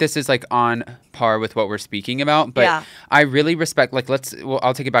feel like this is like on par with what we're speaking about, but I really respect, like,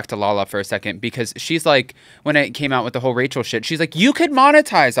 I'll take it back to Lala for a second, because she's like, when it came out with the whole Rachel shit, she's like, you could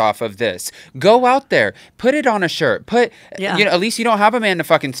monetize off of this. Go out there, put it on a shirt, at least you don't have a man to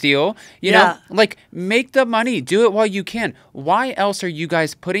fucking steal, you know, like, make the money, do it while you can. Why else are you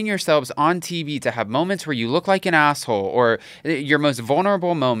guys putting yourselves on TV to have moments where you look like an asshole, or your most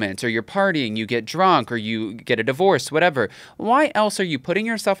vulnerable moments, or you're partying, you get drunk, or you get a divorce, whatever? Why else are you putting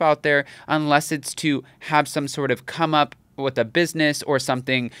yourself out there unless it's to have some sort of come up with a business or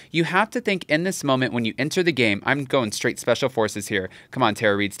something? You have to think in this moment when you enter the game. I'm going straight special forces here. Come on,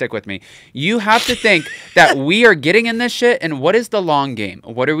 Tara Reid, stick with me. You have to think that we are getting in this shit, and what is the long game?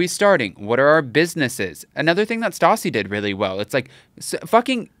 What are we starting? What are our businesses? Another thing that Stassi did really well. It's like,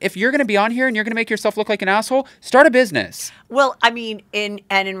 fucking, if you're going to be on here and you're going to make yourself look like an asshole, start a business. Well, I mean,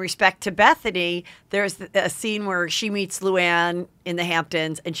 in respect to Bethany, there's a scene where she meets Luann in the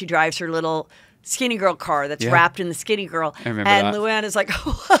Hamptons, and she drives her little Skinny Girl car that's wrapped in the Skinny Girl. I remember and that. Luann is like,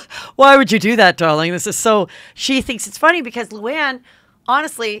 why would you do that, darling? This is so... She thinks it's funny because Luann,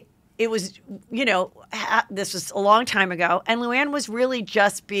 honestly, it was, this was a long time ago, and Luann was really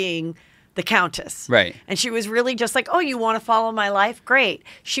just being the Countess. Right. And she was really just like, you want to follow my life? Great.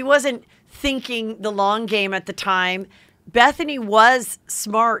 She wasn't thinking the long game at the time. Bethany was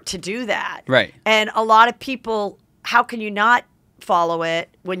smart to do that. Right. And a lot of people, how can you not follow it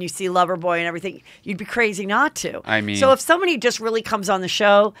when you see Loverboy and everything? You'd be crazy not to. I mean, so if somebody just really comes on the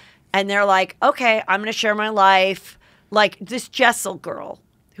show and they're like, okay, I'm going to share my life, like this Jessel girl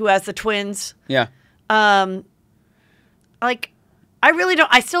who has the twins. Yeah. Like,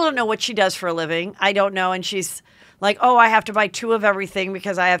 I still don't know what she does for a living. I don't know. And she's like, I have to buy 2 of everything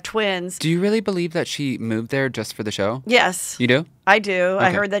because I have twins. Do you really believe that she moved there just for the show? Yes. You do? I do. Okay.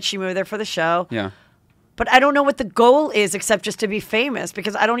 I heard that she moved there for the show. Yeah. But I don't know what the goal is except just to be famous,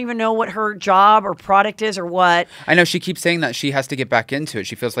 because I don't even know what her job or product is or what. I know she keeps saying that she has to get back into it.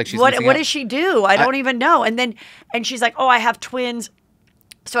 She feels like she's What missing out. does she do? I don't even know. And she's like, I have twins,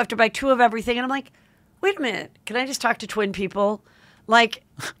 so I have to buy 2 of everything. And I'm like, wait a minute. Can I just talk to twin people? Like,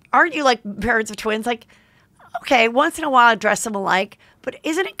 aren't you like parents of twins? Like, okay, once in a while I dress them alike, but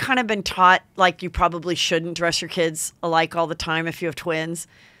isn't it kind of been taught like you probably shouldn't dress your kids alike all the time if you have twins?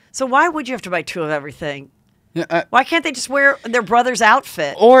 So why would you have to buy 2 of everything? Yeah, why can't they just wear their brother's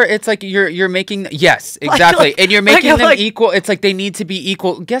outfit? Or it's like you're making, yes, exactly, and you're making them equal. It's like they need to be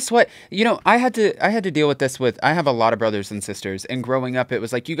equal. Guess what? I had to deal with this I have a lot of brothers and sisters, and growing up, it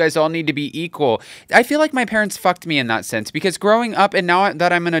was like you guys all need to be equal. I feel like my parents fucked me in that sense, because growing up and now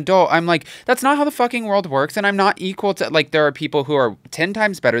that I'm an adult, I'm like, that's not how the fucking world works, and I'm not equal to, like, there are people who are 10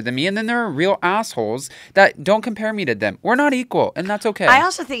 times better than me, and then there are real assholes that don't compare me to them. We're not equal, and that's okay. I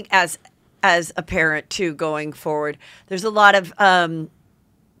also think as as a parent too going forward. There's a lot of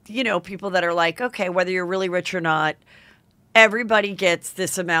people that are like, okay, whether you're really rich or not, everybody gets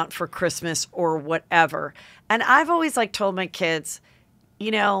this amount for Christmas or whatever. And I've always told my kids,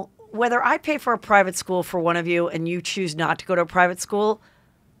 whether I pay for a private school for one of you and you choose not to go to a private school,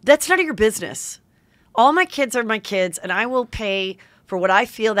 that's none of your business. All my kids are my kids, and I will pay for what I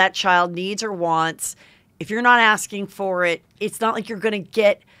feel that child needs or wants. If you're not asking for it, it's not like you're going to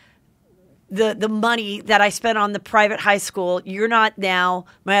get the money that I spent on the private high school. You're not now,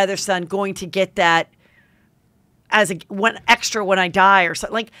 my other son, going to get that as one extra when I die or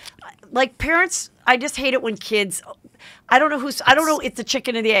something. Like parents, I just hate it when kids. I don't know it's the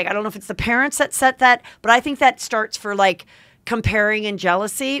chicken or the egg. I don't know if it's the parents that set that, but I think that starts for comparing and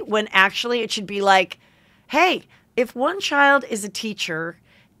jealousy when actually it should be like, hey, if one child is a teacher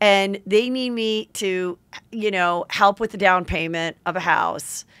and they need me to, help with the down payment of a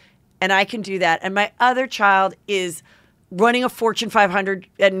house, and I can do that, and my other child is running a Fortune 500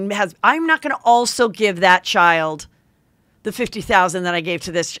 and I'm not going to also give that child the $50,000 that I gave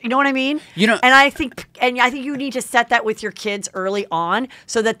to this. You know what I mean? And I think you need to set that with your kids early on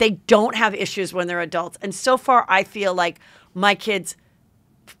so that they don't have issues when they're adults. And so far, I feel like my kids,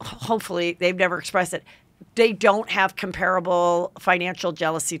 hopefully, they've never expressed it. They don't have comparable financial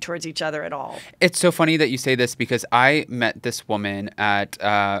jealousy towards each other at all. It's so funny that you say this because I met this woman at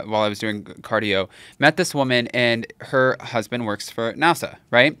while I was doing cardio. Met this woman and her husband works for NASA,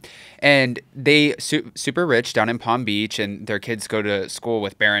 right? And they super rich down in Palm Beach, and their kids go to school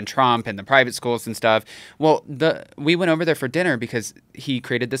with Barron Trump and the private schools and stuff. Well, we went over there for dinner because he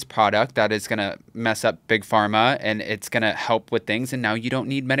created this product that is going to mess up big pharma and it's going to help with things. And now you don't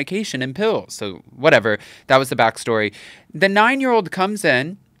need medication and pills. So whatever. That was the backstory. The 9-year-old comes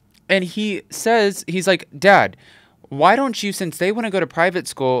in and he says, he's like, Dad, why don't you, since they want to go to private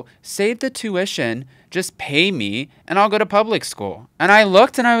school, save the tuition, just pay me and I'll go to public school. And I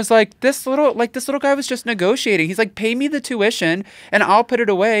looked and I was like, this little guy was just negotiating. He's like, pay me the tuition and I'll put it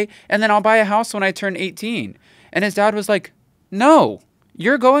away and then I'll buy a house when I turn 18. And his dad was like, no,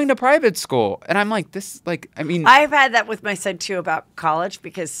 you're going to private school. And I'm like, I've had that with my son too about college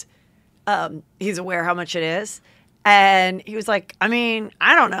because he's aware how much it is. And he was like, I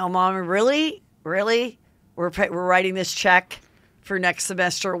don't know, Mom, really? We're writing this check for next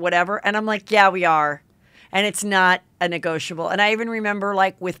semester or whatever. And I'm like, yeah, we are. And it's not a negotiable. And I even remember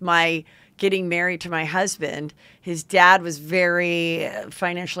with my getting married to my husband, his dad was very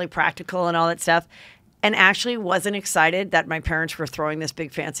financially practical and all that stuff. And actually wasn't excited that my parents were throwing this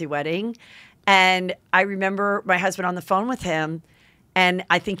big fancy wedding. And I remember my husband on the phone with him. And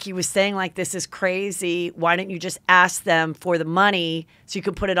I think he was saying this is crazy. Why don't you just ask them for the money so you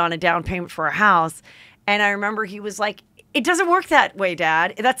can put it on a down payment for a house? And I remember he was like, it doesn't work that way,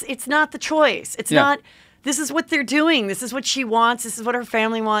 Dad. It's not the choice. It's not, this is what they're doing. This is what she wants. This is what her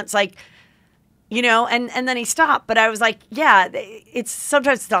family wants. And then he stopped. But I was like, yeah,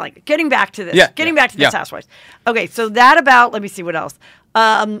 sometimes it's not getting back to this. Back to this housewives. Okay, so let me see what else.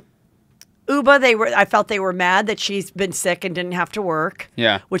 Uba, I felt they were mad that she's been sick and didn't have to work.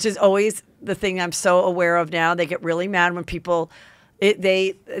 Yeah. Which is always the thing I'm so aware of now. They get really mad when people,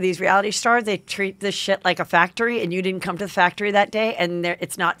 these reality stars, they treat this shit like a factory and you didn't come to the factory that day and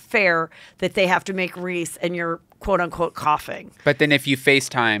it's not fair that they have to make Reese and you're quote unquote coughing. But then if you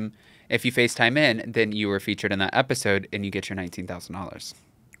FaceTime in, then you were featured in that episode and you get your $19,000.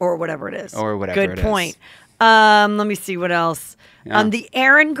 Or whatever it is. Good point. Let me see what else. Yeah. The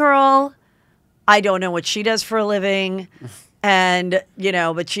Aaron girl, I don't know what she does for a living. And,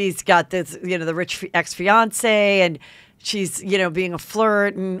 but she's got this, the rich ex-fiance and she's, being a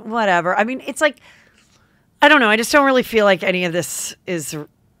flirt and whatever. It's I don't know. I just don't really feel like any of this is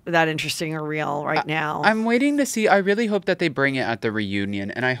that interesting or real right now. I'm waiting to see. I really hope that they bring it at the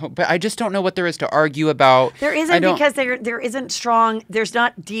reunion. And but I just don't know what there is to argue about. There isn't because there isn't strong, there's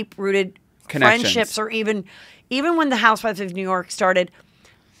not deep-rooted friendships or even when the Housewives of New York started,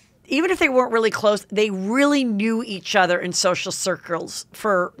 even if they weren't really close, they really knew each other in social circles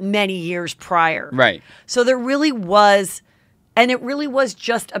for many years prior. Right. So there really was, and it really was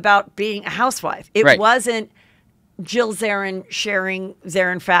just about being a housewife. It wasn't Jill Zarin sharing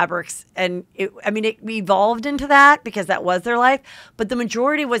Zarin fabrics. And it evolved into that because that was their life. But the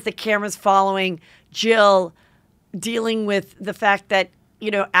majority was the cameras following Jill dealing with the fact that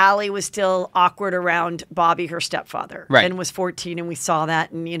Allie was still awkward around Bobby, her stepfather, and was 14, and we saw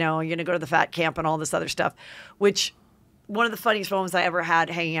that, and, you're going to go to the fat camp and all this other stuff, which one of the funniest moments I ever had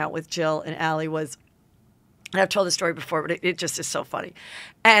hanging out with Jill and Allie was And I've told the story before, but it just is so funny.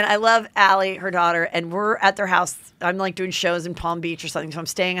 And I love Allie, her daughter, and we're at their house. I'm like doing shows in Palm Beach or something, so I'm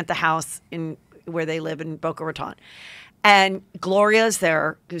staying at the house in where they live in Boca Raton. And Gloria's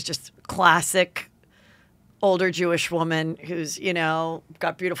there, who's just classic older Jewish woman who's, you know,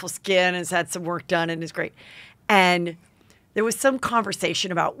 got beautiful skin and has had some work done and is great. And there was some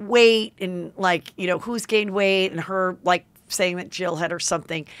conversation about weight and like, you know, who's gained weight and her like saying that Jill had or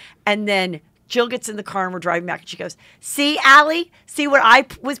something. And then Jill gets in the car and we're driving back and she goes, see, Allie, see what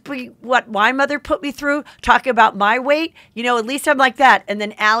what my mother put me through talking about my weight? You know, at least I'm like that. And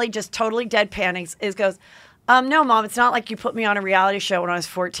then Allie just totally deadpanning goes, no, Mom, it's not like you put me on a reality show when I was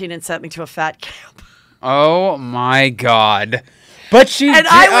 14 and sent me to a fat camp. Oh my God. But she And did.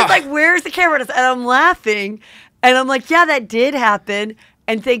 I was like, where's the camera? And I'm laughing. And I'm like, yeah, that did happen.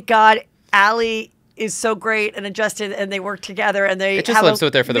 And thank God Allie is so great and adjusted and they work together and they it just lives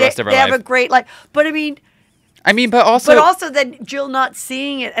with her for the rest of her life. They life. have a great life. But I mean, but also then Jill not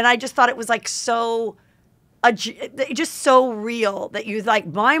seeing it. And I just thought it was like so, just so real that you like,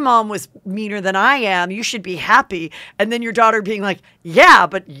 my mom was meaner than I am. You should be happy. And then your daughter being like, yeah,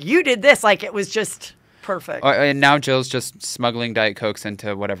 but you did this. Like it was just perfect. And now Jill's just smuggling Diet Cokes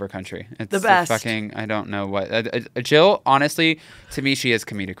into whatever country. It's the best. Fucking, I don't know what. Jill, honestly, to me, she is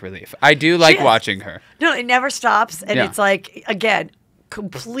comedic relief. I do like watching her. No, it never stops. And Yeah. it's like, again,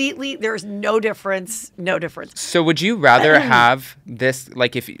 completely, there's no difference. No difference. So would you rather have this,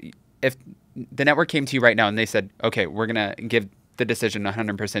 like if the network came to you right now and they said, okay, we're going to give the decision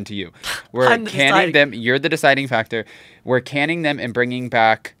 100% to you. We're canning them. You're the deciding factor. We're canning them and bringing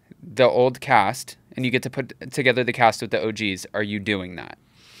back the old cast. And you get to put together the cast with the OGs. Are you doing that?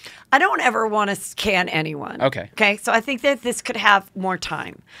 I don't ever want to can anyone. Okay. Okay. So I think that this could have more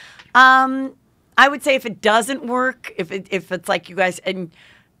time. I would say if it doesn't work, if it's like you guys, and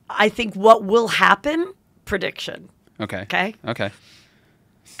I think what will happen, prediction. Okay. Okay. Okay.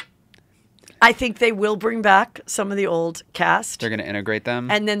 I think they will bring back some of the old cast. They're going to integrate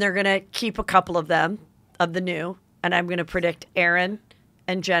them. And then they're going to keep a couple of them, of the new. And I'm going to predict Aaron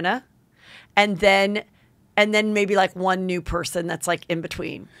and Jenna. And then maybe like one new person that's like in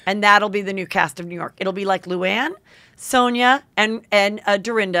between. And that'll be the new cast of New York. It'll be like Luann, Sonia, and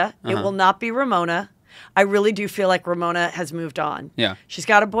Dorinda. It will not be Ramona. I really do feel like Ramona has moved on. Yeah. She's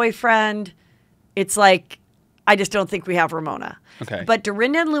got a boyfriend. It's like, I just don't think we have Ramona. Okay. But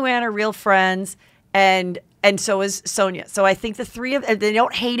Dorinda and Luann are real friends. And so is Sonia. So I think the three of them, they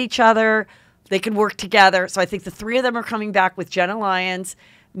don't hate each other. They can work together. So I think the three of them are coming back with Jenna Lyons.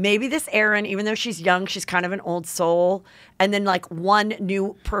 Maybe this Erin, even though she's young, she's kind of an old soul. And then like one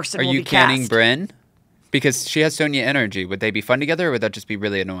new person will be cast. Are you canning Brynn? Because she has Sonia energy. Would they be fun together or would that just be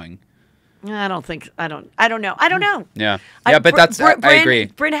really annoying? I don't know. I don't know. Yeah. Yeah, but I agree.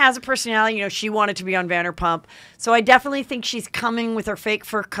 Brynn has a personality. You know, she wanted to be on Vanderpump. So I definitely think she's coming with her fake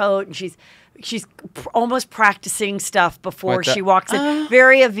fur coat and she's almost practicing stuff before she walks in.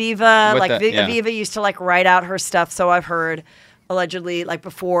 Very Aviva. Aviva used to like write out her stuff. So I've heard. Allegedly, like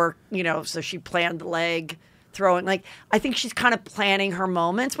before, you know, so she planned the leg throwing. Like, I think she's kind of planning her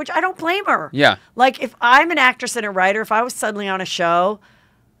moments, which I don't blame her. Yeah. Like, if I'm an actress and a writer, if I was suddenly on a show,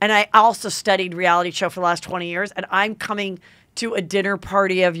 and I also studied reality show for the last 20 years, and I'm coming to a dinner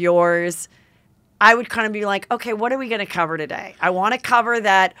party of yours, I would kind of be like, okay, what are we going to cover today? I want to cover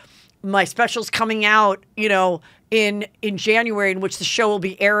that my special's coming out, you know, in January, in which the show will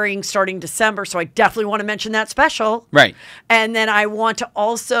be airing starting December. So I definitely want to mention that special. Right. And then I want to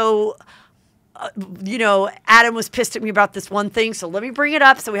also, you know, Adam was pissed at me about this one thing. So let me bring it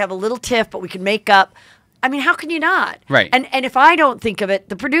up so we have a little tiff, but we can make up. I mean, how can you not? Right. And if I don't think of it,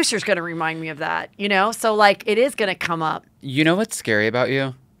 the producer's going to remind me of that, you know? So like it is going to come up. You know what's scary about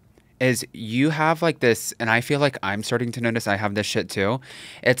you? Is you have like this, and I feel like I'm starting to notice I have this shit too.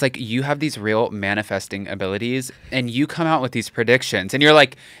 It's like you have these real manifesting abilities and you come out with these predictions and you're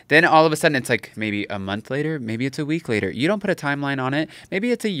like, then all of a sudden it's like maybe a month later, maybe it's a week later. You don't put a timeline on it.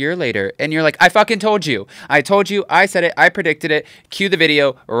 Maybe it's a year later and you're like, I fucking told you. I told you. I said it. I predicted it. Cue the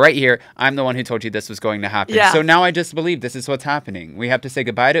video right here. I'm the one who told you this was going to happen. Yeah. So now I just believe this is what's happening. We have to say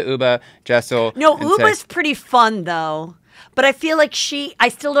goodbye to Uba, Jessel. No, Uba's pretty fun though. But I feel like I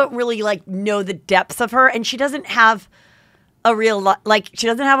still don't really like know the depths of her, and she doesn't have a real she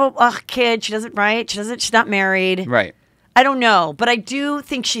doesn't have a kid. She doesn't she's not married. Right. I don't know, but I do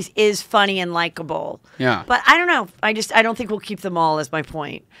think she is funny and likable. Yeah. But I don't know. I don't think we'll keep them all. Is my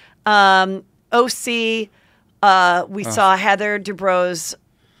point. OC, we saw Heather Dubrow's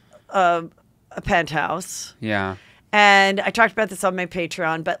a penthouse. Yeah. And I talked about this on my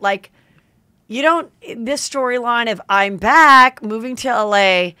Patreon, but like. This storyline of I'm back, moving to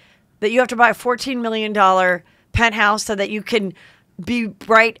LA, that you have to buy a $14 million penthouse so that you can be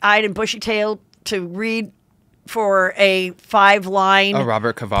bright-eyed and bushy-tailed to read for a 5-line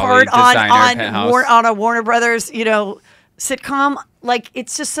Robert Cavalli part designer penthouse. on a Warner Brothers, sitcom. Like,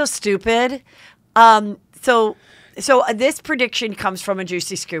 it's just so stupid. So this prediction comes from a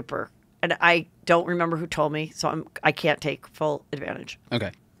Juicy Scooper, and I don't remember who told me, so I can't take full advantage.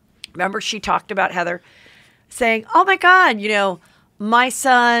 Okay. Remember, she talked about Heather saying, "Oh my God, my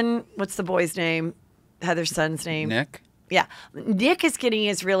son, what's the boy's name? Heather's son's name? Nick? Yeah. Nick is getting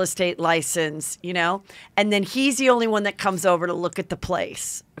his real estate license, and then he's the only one that comes over to look at the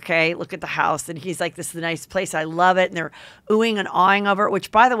place, okay? Look at the house. And he's like, this is a nice place. I love it. And they're oohing and awing over it, which,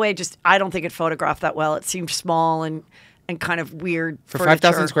 by the way, I don't think it photographed that well. It seemed small and kind of weird. For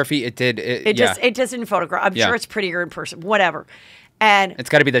 5,000 square feet, it did. It just didn't photograph. I'm sure it's prettier in person, whatever. And it's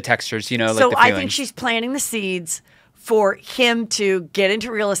got to be the textures, like the feelings. I think she's planting the seeds for him to get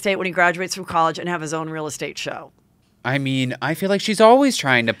into real estate when he graduates from college and have his own real estate show. I mean, I feel like she's always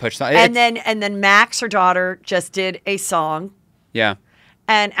trying to push that. And then Max, her daughter, just did a song. Yeah.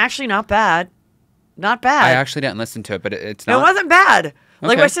 And actually not bad. Not bad. I actually didn't listen to it, but it's not. It wasn't bad. Okay.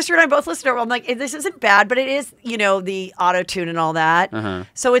 Like my sister and I both listened to it. I'm like, this isn't bad, but it is, the auto-tune and all that. Uh-huh.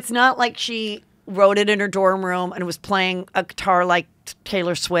 So it's not like she wrote it in her dorm room and was playing a guitar like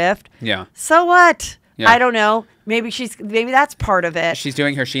Taylor Swift. Yeah. So what? Yeah. I don't know. Maybe that's part of it. She's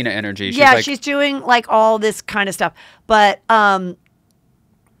doing her Scheana energy. She's doing like all this kind of stuff. But yeah,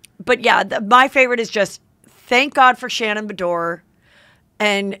 my favorite is just thank God for Shannon Bedore,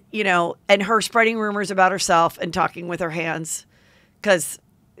 and and her spreading rumors about herself and talking with her hands, because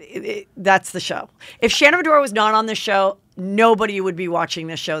that's the show. If Shannon Bedore was not on this show, nobody would be watching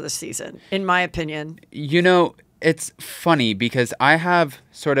this show this season, in my opinion. It's funny because I have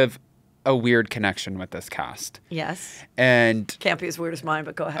sort of a weird connection with this cast. Yes. And can't be as weird as mine,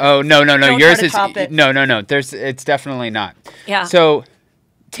 but go ahead. Oh, no. Don't Yours try to is top it. No. It's definitely not. Yeah. So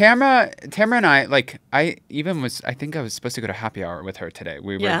Tamara and I, I think I was supposed to go to happy hour with her today.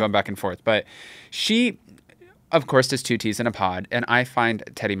 We were going back and forth, but she, of course, does 2 T's in a pod, and I find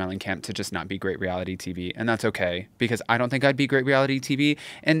Teddy Mellencamp to just not be great reality TV, and that's okay, because I don't think I'd be great reality TV,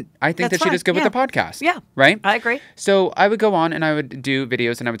 and I think that she does good with the podcast. Yeah. Right? I agree. So I would go on, and I would do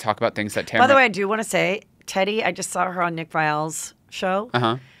videos, and I would talk about things that Tamara... By the way, I do want to say, Teddy, I just saw her on Nick Viall's show,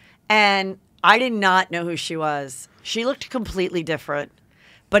 Uh-huh. and I did not know who she was. She looked completely different,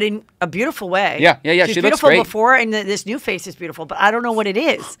 but in a beautiful way. Yeah. She's She looks beautiful great. before, and this new face is beautiful, but I don't know what it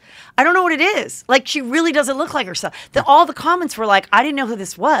is. Like, she really doesn't look like herself. All the comments were like, I didn't know who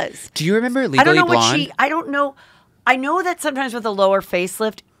this was. Do you remember Legally I don't know Blonde? I don't know. I know that sometimes with a lower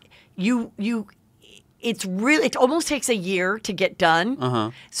facelift, it almost takes a year to get done. Uh-huh.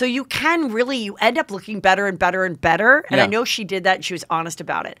 So you end up looking better and better and better. And Yeah. I know she did that, and she was honest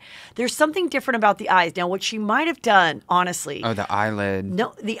about it. There's something different about the eyes. Now, what she might have done, honestly. Oh, the eyelid.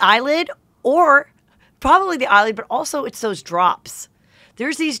 No, the eyelid, or probably the eyelid, but also it's those drops.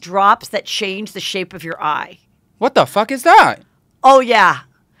 There's these drops that change the shape of your eye. What the fuck is that? Oh, yeah.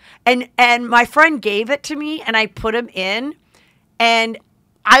 And my friend gave it to me, and I put them in, and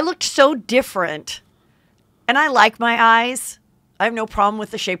I looked so different. And I like my eyes. I have no problem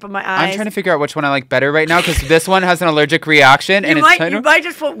with the shape of my eyes. I'm trying to figure out which one I like better right now, because this one has an allergic reaction. You might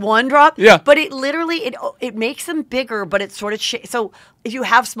just put one drop. Yeah. But it literally, it makes them bigger, but it's sort of... So if you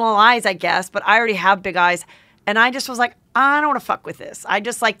have small eyes, I guess, but I already have big eyes. And I just was like, I don't want to fuck with this. I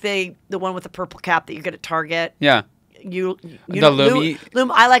just like the one with the purple cap that you get at Target. Yeah. The Lumi.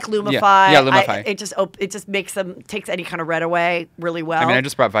 I like Lumify. Yeah, Lumify. It just makes them, takes any kind of red away really well. I mean, I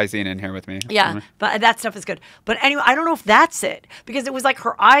just brought Visine in here with me. Yeah, but that stuff is good. But anyway, I don't know if that's it, because it was like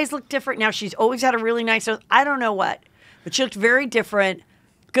her eyes look different now. She's always had a really nice nose. I don't know what, but she looked very different.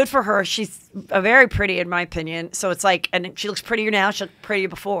 Good for her. She's very pretty in my opinion. So it's like, and she looks prettier now. She looked prettier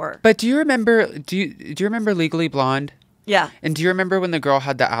before. But do you remember? Do you remember Legally Blonde? Yeah. And do you remember when the girl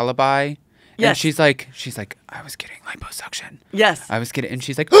had the alibi? Yes. And she's like, I was getting liposuction. Yes. I was getting, and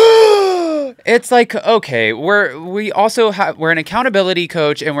she's like, it's like, okay, we're an accountability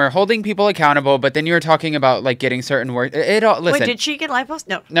coach, and we're holding people accountable. But then you were talking about like getting certain work. Listen. Wait, did she get lipos?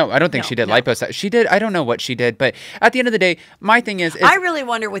 No, I don't think she did liposuction. She did. I don't know what she did, but at the end of the day, my thing is I really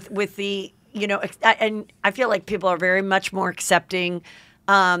wonder with the and I feel like people are very much more accepting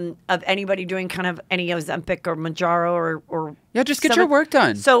of anybody doing kind of any Ozempic or Mounjaro or just get your work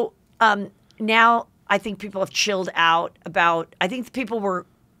done. So now I think people have chilled out about. I think people were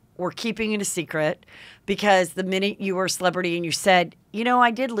keeping it a secret, because the minute you were a celebrity and you said,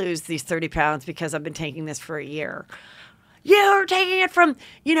 I did lose these 30 pounds because I've been taking this for a year. You're taking it from,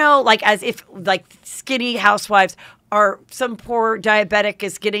 like as if like skinny housewives some poor diabetic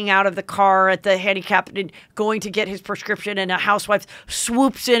is getting out of the car at the handicap and going to get his prescription, and a housewife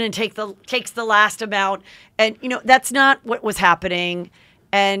swoops in and takes the last amount. And, that's not what was happening.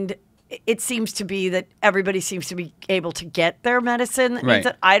 And it seems to be that everybody seems to be able to get their medicine. That means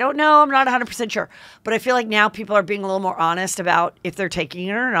that, I don't know. I'm not 100% sure. But I feel like now people are being a little more honest about if they're taking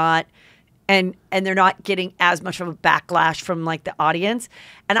it or not. And they're not getting as much of a backlash from like the audience.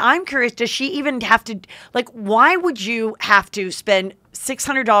 And I'm curious, does she even have to, like, why would you have to spend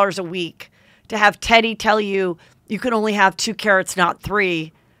 $600 a week to have Teddy tell you you can only have 2 carrots, not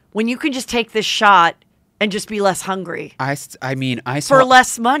 3, when you can just take this shot and just be less hungry? I saw for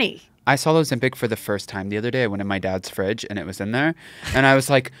less money. I saw Ozempic for the first time the other day. I went in my dad's fridge and it was in there. And I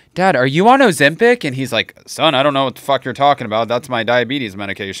was like, Dad, are you on Ozempic? And he's like, son, I don't know what the fuck you're talking about. That's my diabetes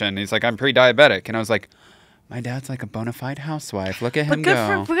medication. He's like, I'm pre-diabetic. And I was like, my dad's like a bona fide housewife. Look at him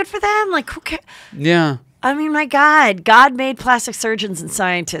go. Good for them. Like, who cares? Yeah. I mean, my God made plastic surgeons and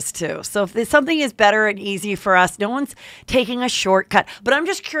scientists too. So if something is better and easy for us, no one's taking a shortcut. But I'm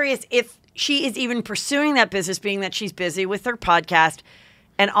just curious if she is even pursuing that business, being that she's busy with her podcast.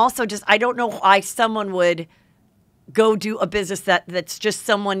 And also just, I don't know why someone would go do a business that's just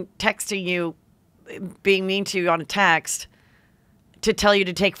someone texting you, being mean to you on a text to tell you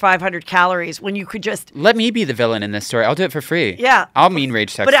to take 500 calories when you could just... Let me be the villain in this story. I'll do it for free. Yeah. I'll mean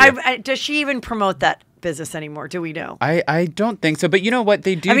rage text you. But does she even promote that business anymore? Do we know? I don't think so. But you know what?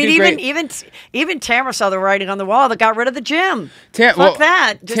 They do. I mean, do even Tamara saw the writing on the wall that got rid of the gym. Fuck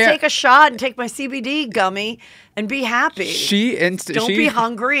that. Just take a shot and take my CBD gummy and be happy. Don't be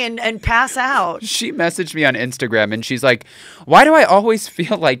hungry and pass out. She messaged me on Instagram and she's like, why do I always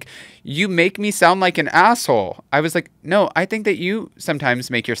feel like you make me sound like an asshole? I was like, no, I think that you sometimes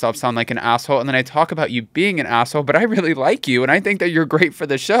make yourself sound like an asshole. And then I talk about you being an asshole, but I really like you. And I think that you're great for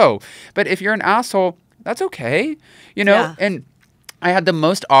the show. But if you're an asshole, that's okay. Yeah. And I had the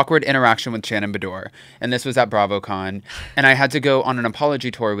most awkward interaction with Shannon Bedore. And this was at BravoCon. And I had to go on an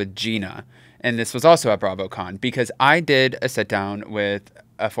apology tour with Gina. And this was also at BravoCon because I did a sit down with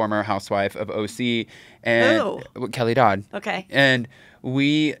a former housewife of OC and Kelly Dodd. Okay. And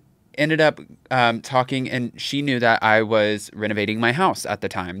we ended up talking, and she knew that I was renovating my house at the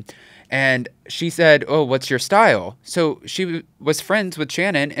time. And she said, oh, what's your style? So she was friends with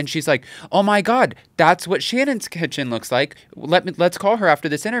Shannon, and she's like, oh my God, that's what Shannon's kitchen looks like. Let's call her after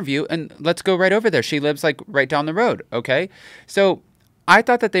this interview, and let's go right over there. She lives like right down the road, okay? So I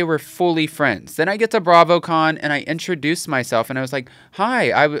thought that they were fully friends. Then I get to BravoCon, and I introduced myself, and I was like, hi,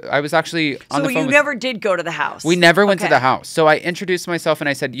 I was actually on the phone. So you never did go to the house? We never went to the house. So I introduced myself, and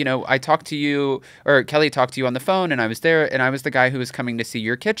I said, I talked to you, or Kelly talked to you on the phone, and I was there, and I was the guy who was coming to see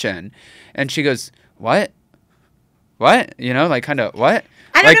your kitchen. And she goes, what? What? Like kind of, what?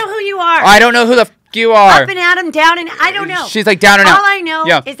 I don't know who you are. I don't know who the you are. Up and at him, down and I don't know. She's like down and out. All I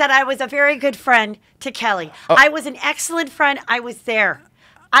know is that I was a very good friend to Kelly. Oh. I was an excellent friend. I was there.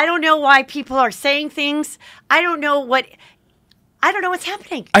 I don't know why people are saying things. I don't know what's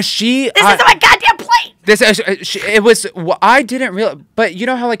happening. This isn't my goddamn plate. It was. I didn't realize, but you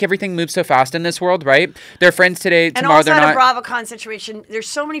know how like everything moves so fast in this world, right? They're friends today. Tomorrow they're not. And also at a BravoCon situation, there's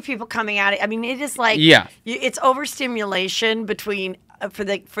so many people coming at it. I mean, it is like it's overstimulation between for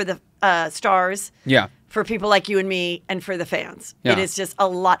the stars. Yeah. For people like you and me and for the fans. Yeah. It is just a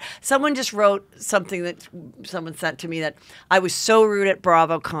lot. Someone just wrote something that someone sent to me that I was so rude at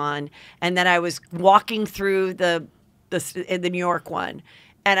BravoCon, and then I was walking through the New York one,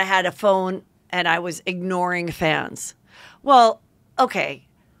 and I had a phone and I was ignoring fans. Well, okay.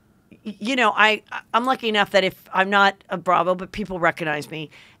 I'm lucky enough that if I'm not a Bravo, but people recognize me.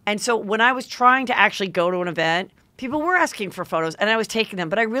 And so when I was trying to actually go to an event, people were asking for photos, and I was taking them,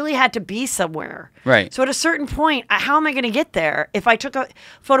 but I really had to be somewhere. Right. So at a certain point, how am I going to get there if I took a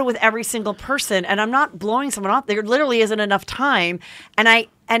photo with every single person and I'm not blowing someone off? There literally isn't enough time, and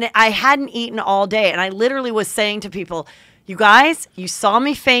I hadn't eaten all day, and I literally was saying to people, you guys, you saw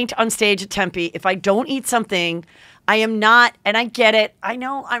me faint on stage at Tempe. If I don't eat something, I am not, and I get it. I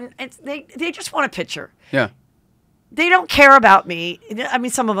know they just want a picture. Yeah. They don't care about me. I mean,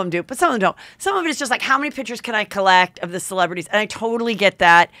 some of them do, but some of them don't. Some of it is just like, how many pictures can I collect of the celebrities? And I totally get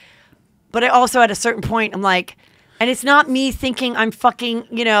that. But I also, at a certain point, I'm like, and it's not me thinking I'm fucking,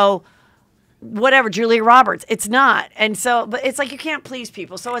 whatever, Julia Roberts. It's not. And so, but it's like, you can't please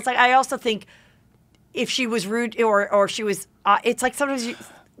people. So it's like, I also think if she was rude or she was, it's like sometimes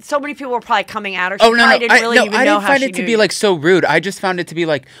so many people were probably coming at her. She Oh no, no, didn't really even I know didn't how find she it to knew be you. like so rude. I just found it to be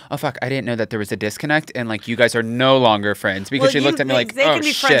like, oh fuck, I didn't know that there was a disconnect, and like you guys are no longer friends because she looked at me like, they oh can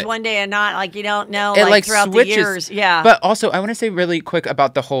be shit. friends one day and not like you don't know It like throughout switches. the years. Yeah. But also, I want to say really quick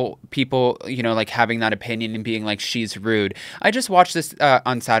about the whole people, you know, like having that opinion and being like she's rude. I just watched this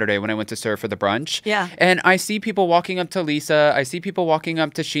on Saturday when I went to serve for the brunch. Yeah. And I see people walking up to Lisa. I see people walking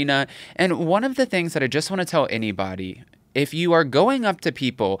up to Scheana. And one of the things that I just want to tell anybody. If you are going up to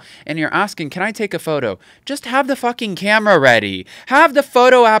people and you're asking, can I take a photo? Just have the fucking camera ready. Have the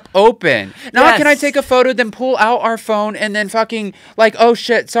photo app open. Not Yes. can I take a photo, then pull out our phone and then fucking like, oh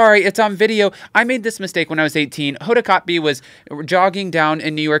shit, sorry, it's on video. I made this mistake when I was 18. Hoda Kotb was jogging down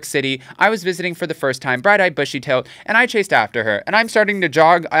in New York City. I was visiting for the first time, bright-eyed, bushy-tailed, and I chased after her. And I'm starting to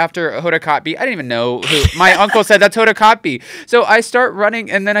jog after Hoda Kotb. I didn't even know who. My uncle said that's Hoda Kotb. So I start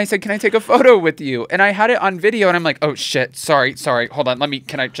running and then I said, can I take a photo with you? And I had it on video and I'm like, oh shit. Sorry, hold on,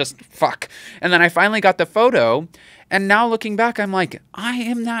 can I just, fuck. And then I finally got the photo, and now looking back, I'm like, I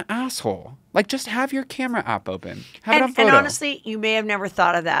am that asshole. Like, just have your camera app open. Have it on photo. And honestly, you may have never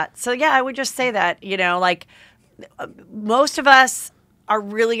thought of that. So yeah, I would just say that, you know, like most of us are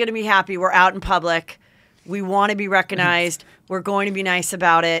really going to be happy we're out in public. We want to be recognized. We're going to be nice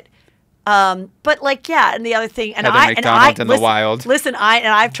about it. But like, yeah, and the other thing, and Heather McDonald in the wild. Listen,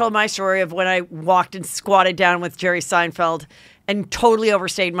 I've told my story of when I walked and squatted down with Jerry Seinfeld and totally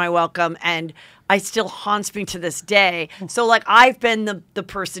overstayed my welcome, and I still haunts me to this day. So like, I've been the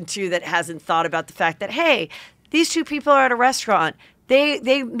person too that hasn't thought about the fact that, hey, these two people are at a restaurant.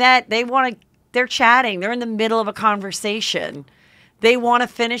 They met, they're chatting, they're in the middle of a conversation. They want to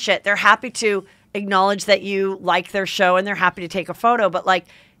finish it. They're happy to acknowledge that you like their show and they're happy to take a photo, but like,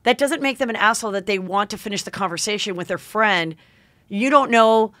 that doesn't make them an asshole that they want to finish the conversation with their friend. You don't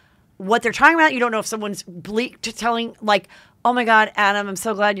know what they're talking about. You don't know if someone's telling like, oh my God, Adam, I'm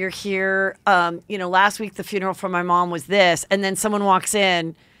so glad you're here. You know, last week the funeral for my mom was this. And then someone walks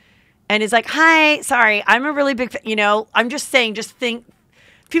in and is like, hi, sorry, I'm a really big, you know, I'm just saying, just think,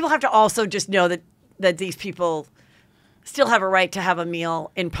 people have to also just know that these people still have a right to have a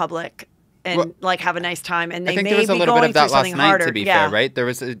meal in public. And like have a nice time, and they I think may there was a be little going bit of that through something last night, harder. to be fair, right? There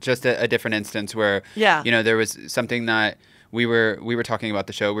was just a different instance where, Yeah. you know, there was something that we were talking about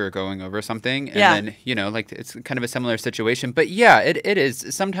the show, we were going over something, and then, you know, like it's kind of a similar situation. But yeah, it is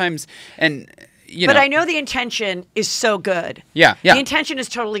sometimes, and you know. But I know the intention is so good. Yeah. The intention is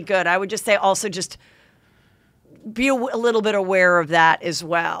totally good. I would just say also just be a little bit aware of that as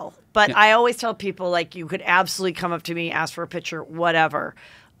well. But I always tell people, like, you could absolutely come up to me, ask for a picture, whatever.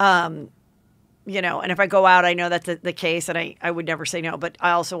 You know, and if I go out, I know that's the case, and I would never say no. But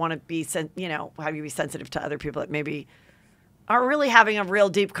I also want to be, you know, have you be sensitive to other people that maybe are really having a real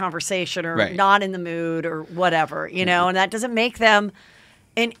deep conversation or not in the mood or whatever, you know, and that doesn't make them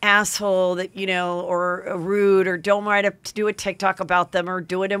an asshole that, you know, or rude, or don't write to do a TikTok about them or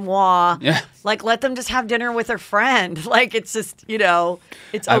do it in moi. Yeah. Like, let them just have dinner with their friend. Like, it's just, you know,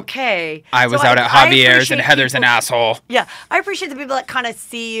 it's okay. I was So out at Javier's and Heather's an asshole. Yeah. I appreciate the people that kind of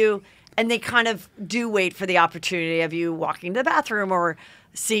see you and they kind of do wait for the opportunity of you walking to the bathroom or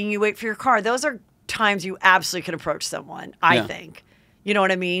seeing you wait for your car. Those are times you absolutely can approach someone, I think. You know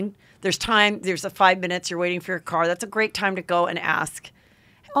what I mean? There's a 5 minutes, you're waiting for your car. That's a great time to go and ask,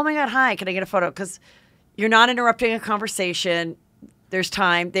 oh my God, hi, can I get a photo? Because you're not interrupting a conversation. There's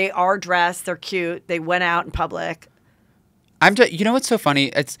time. They are dressed. They're cute. They went out in public. You know what's so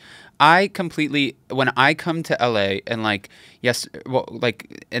funny? When I come to LA and like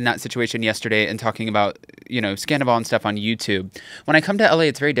in that situation yesterday and talking about, you know, Scandal and stuff on YouTube, when I come to LA,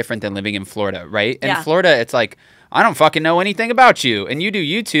 it's very different than living in Florida, right? In Florida, it's like, I don't fucking know anything about you. And you do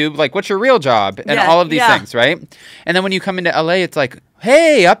YouTube, like, what's your real job? And all of these things, right? And then when you come into LA, it's like,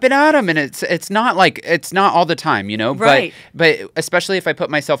 hey, up and at 'em. And it's not all the time, you know? Right. But especially if I put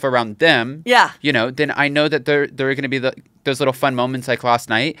myself around them, you know, then I know that there are going to be those little fun moments like last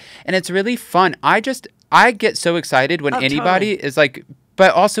night. And it's really fun. I get so excited when anybody is like,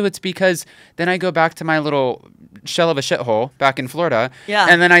 but also it's because then I go back to my little shell of a shithole back in Florida. Yeah.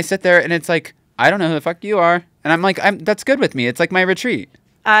 And then I sit there and it's like, I don't know who the fuck you are. And I'm like, that's good with me. It's like my retreat.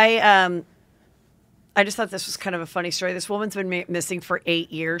 I just thought this was kind of a funny story. This woman's been missing for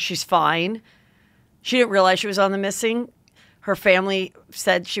 8 years. She's fine. She didn't realize she was on the missing. Her family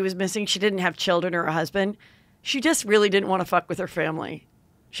said she was missing. She didn't have children or a husband. She just really didn't want to fuck with her family.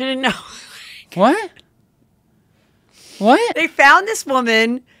 She didn't know. What? What? They found this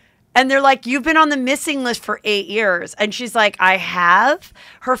woman, and they're like, you've been on the missing list for 8 years. And she's like, I have.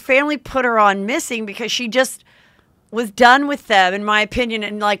 Her family put her on missing because she just was done with them, in my opinion,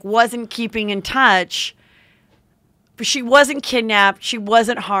 and like wasn't keeping in touch. she wasn't kidnapped. She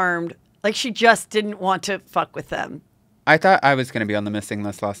wasn't harmed. Like, she just didn't want to fuck with them. I thought I was going to be on the missing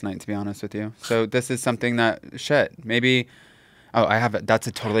list last night, to be honest with you. So this is something that, maybe... Oh, I have it. That's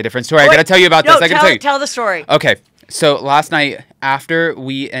a totally different story. I got to tell you about this. I got to tell you. Tell the story. Okay. So last night, after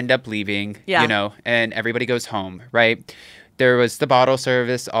we end up leaving, Yeah. you know, and everybody goes home, right? There was the bottle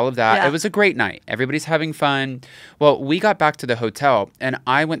service, all of that. Yeah. It was a great night. Everybody's having fun. Well, we got back to the hotel, and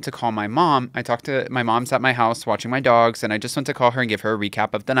I went to call my mom. I talked to my mom's at my house watching my dogs, and I just went to call her and give her a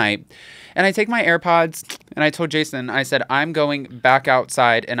recap of the night. And I take my AirPods, and I told Jason, I said, I'm going back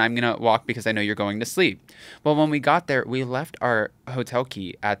outside, and I'm going to walk because I know you're going to sleep. Well, when we got there, we left our hotel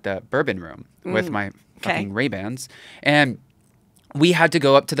key at the bourbon room with my fucking Ray-Bans, and we had to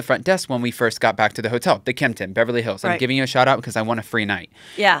go up to the front desk when we first got back to the hotel, the Kimpton, Beverly Hills. I'm giving you a shout out because I won a free night.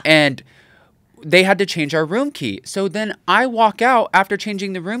 Yeah. And they had to change our room key. So then I walk out after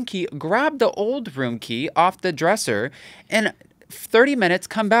changing the room key, grab the old room key off the dresser, and 30 minutes,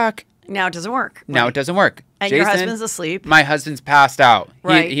 come back. Now it doesn't work. Now it doesn't work. And Jason, your husband's asleep. My husband's passed out.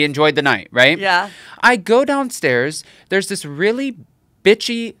 Right. He enjoyed the night, right? Yeah. I go downstairs. There's this really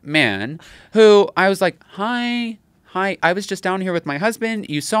bitchy man who I was like, hi, I was just down here with my husband.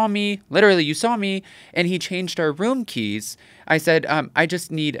 You saw me. Literally, you saw me. And he changed our room keys. I said, I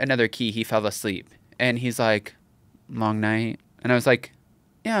just need another key. He fell asleep. And he's like, long night. And I was like,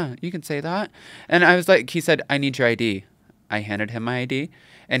 yeah, you can say that. And I was like, he said, I need your ID. I handed him my ID.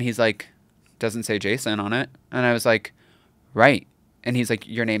 And he's like, doesn't say Jason on it. And I was like, right. And he's like,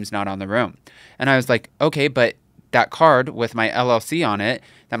 your name's not on the room. And I was like, okay, but that card with my LLC on it,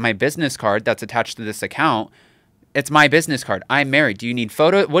 that my business card that's attached to this account, it's my business card. I'm married. Do you need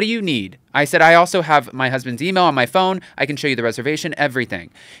photo? What do you need? I said, I also have my husband's email on my phone. I can show you the reservation,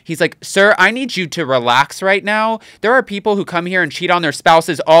 everything. He's like, sir, I need you to relax right now. There are people who come here and cheat on their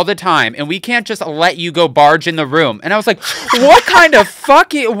spouses all the time, and we can't just let you go barge in the room. And I was like, what kind of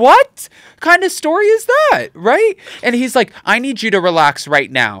what kind of story is that? Right? And he's like, I need you to relax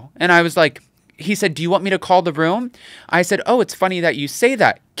right now. And I was like, he said, do you want me to call the room? I said, oh, it's funny that you say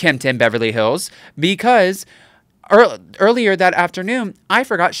that, Kimpton, Beverly Hills, because earlier that afternoon, I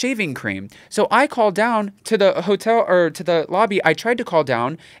forgot shaving cream. So I called down to the hotel or to the lobby. I tried to call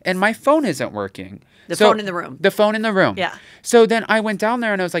down and my phone isn't working. The phone in the room. The phone in the room. Yeah. So then I went down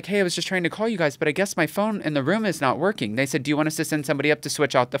there and I was like, hey, I was just trying to call you guys, but I guess my phone in the room is not working. They said, do you want us to send somebody up to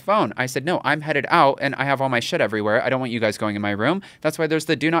switch out the phone? I said, no, I'm headed out and I have all my shit everywhere. I don't want you guys going in my room. That's why there's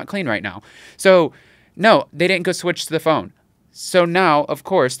the do not clean right now. So no, they didn't go switch to the phone. So now, of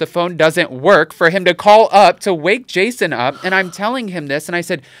course, the phone doesn't work for him to call up to wake Jason up. And I'm telling him this. And I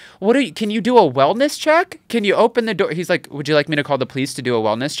said, can you do a wellness check? Can you open the door? He's like, would you like me to call the police to do a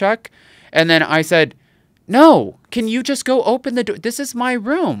wellness check? And then I said, no, can you just go open the door? This is my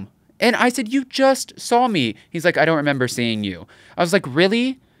room. And I said, you just saw me. He's like, I don't remember seeing you. I was like,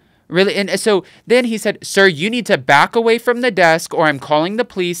 really? Really? And so then he said, sir, you need to back away from the desk or I'm calling the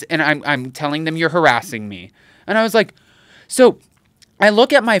police and I'm telling them you're harassing me. And I was like, so I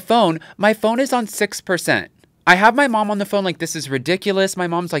look at my phone. My phone is on 6%. I have my mom on the phone like, this is ridiculous. My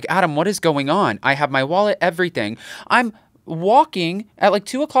mom's like, Adam, what is going on? I have my wallet, everything. I'm walking at like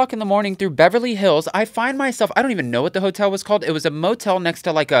 2 o'clock in the morning through Beverly Hills. I find myself, I don't even know what the hotel was called. It was a motel next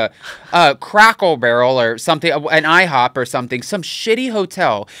to like a Crackle Barrel or something, an IHOP or something, some shitty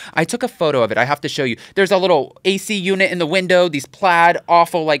hotel. I took a photo of it. I have to show you. There's a little AC unit in the window, these plaid,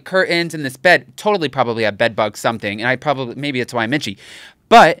 awful like curtains and this bed. Totally probably a bed bug something. And maybe it's why I'm itchy.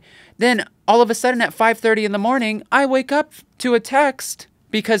 But then all of a sudden at 5:30 in the morning, I wake up to a text.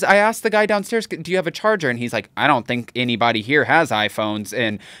 Because I asked the guy downstairs, do you have a charger? And he's like, I don't think anybody here has iPhones.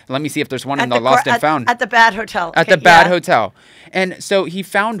 And let me see if there's one in the lost and found. At the bad hotel. At the bad hotel. And so he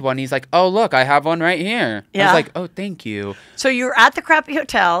found one. He's like, oh, look, I have one right here. Yeah. I was like, oh, thank you. So you're at the crappy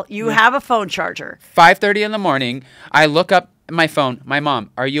hotel. You have a phone charger. 5:30 in the morning. I look up my phone. My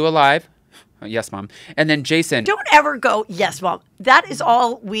mom, are you alive? Oh, yes, Mom. And then Jason. Don't ever go, yes, Mom. That is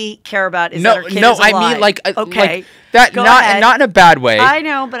all we care about is no, that our kid no, is alive. I mean like okay. Like that. Go not ahead. not in a bad way. I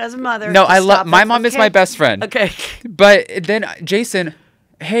know, but as a mother, no, I love my mom is my best friend. Okay. But then Jason,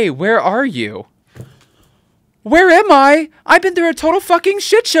 hey, where are you? Where am I? I've been through a total fucking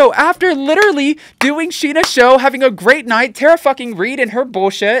shit show after literally doing Scheana's show, having a great night, Tara fucking Reid and her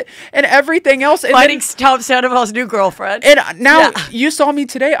bullshit, and everything else. And fighting Tom Sandoval's new girlfriend. And now you saw me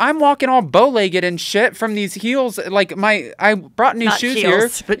today. I'm walking all bow-legged and shit from these heels. Like I brought new Not shoes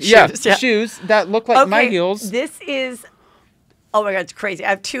heels, here. but shoes, yeah. Shoes that look like my heels. This is... Oh my God, it's crazy. I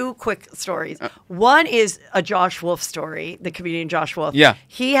have two quick stories. One is a Josh Wolf story, the comedian Josh Wolf. Yeah.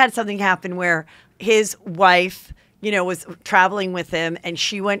 He had something happen where his wife, was traveling with him and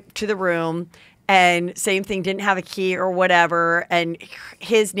she went to the room And same thing, didn't have a key or whatever. And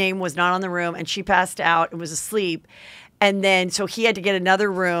his name was not on the room. And she passed out and was asleep. And then, so he had to get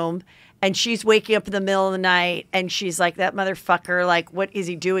another room. And she's waking up in the middle of the night. And she's like, that motherfucker, like, what is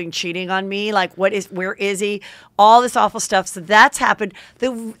he doing? Cheating on me? Like, where is he? All this awful stuff. So that's happened.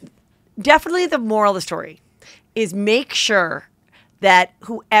 Definitely the moral of the story is make sure that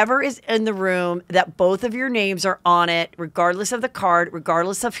whoever is in the room, that both of your names are on it, regardless of the card,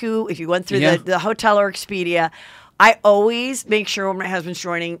 regardless of who, if you went through the hotel or Expedia. I always make sure when my husband's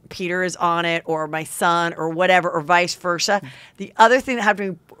joining, Peter is on it, or my son, or whatever, or vice versa. The other thing that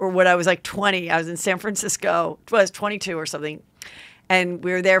happened to me, or when I was like 20, I was in San Francisco, I was 22 or something, and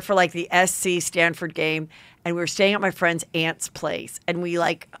we were there for like the SC Stanford game, and we were staying at my friend's aunt's place, and we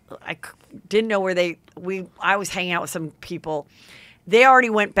I didn't know where I was hanging out with some people. They already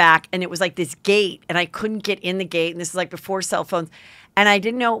went back, and it was like this gate, and I couldn't get in the gate. And this is like before cell phones. And I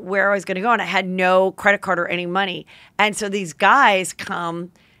didn't know where I was going to go, and I had no credit card or any money. And so these guys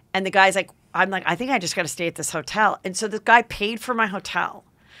come, and the guy's like, I'm like, I think I just got to stay at this hotel. And so the guy paid for my hotel.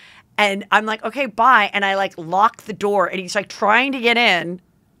 And I'm like, okay, bye. And I like lock the door, and he's like trying to get in.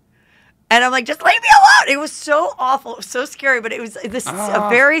 And I'm like, just leave me alone. It was so awful. It was so scary, but it was a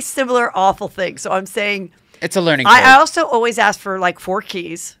very similar awful thing. So I'm saying... It's a learning curve. I also always ask for like 4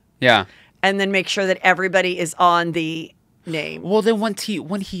 keys. Yeah. And then make sure that everybody is on the name. Well, then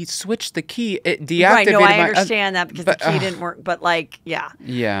when he switched the key, it deactivated Right, no, I understand that because the key didn't work. But like, yeah.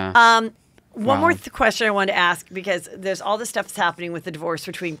 Yeah. One more question I wanted to ask, because there's all this stuff that's happening with the divorce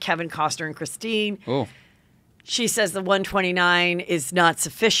between Kevin Costner and Christine. Oh. She says the 129 is not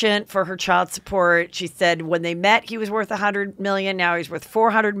sufficient for her child support. She said when they met, he was worth $100 million. Now he's worth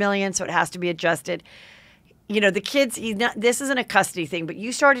 $400 million, so it has to be adjusted. You know, the kids, this isn't a custody thing, but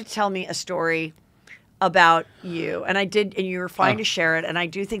you started to tell me a story about you. And I did, and you were fine to share it. And I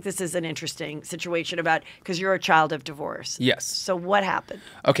do think this is an interesting situation because you're a child of divorce. Yes. So what happened?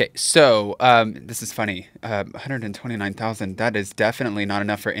 Okay, so this is funny. 129,000, that is definitely not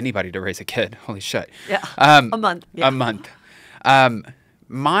enough for anybody to raise a kid. Holy shit. Yeah, a month. Yeah. A month.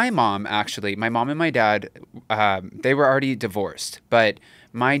 My mom and my dad, they were already divorced, but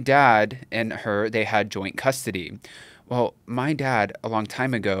my dad and her, they had joint custody. Well, my dad, a long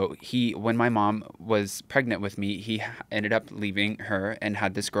time ago, when my mom was pregnant with me, he ended up leaving her and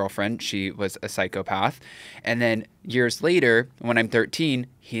had this girlfriend. She was a psychopath. And then years later, when I'm 13,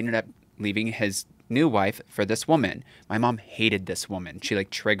 he ended up leaving his new wife for this woman. My mom hated this woman. She like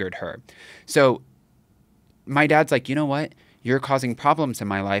triggered her. So my dad's like, you know what? You're causing problems in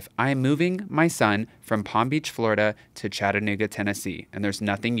my life. I'm moving my son from Palm Beach, Florida to Chattanooga, Tennessee, and there's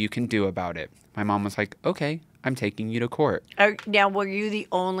nothing you can do about it. My mom was like, okay, I'm taking you to court. Now, were you the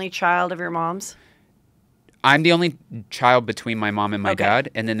only child of your mom's? I'm the only child between my mom and my dad,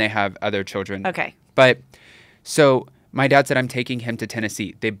 and then they have other children. Okay. But so my dad said, I'm taking him to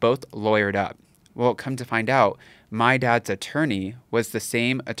Tennessee. They both lawyered up. Well, come to find out, my dad's attorney was the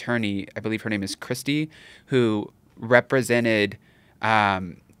same attorney, I believe her name is Christy, who represented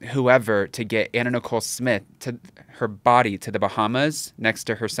whoever to get Anna Nicole Smith to her body to the Bahamas next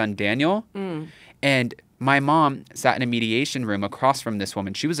to her son Daniel. And my mom sat in a mediation room across from this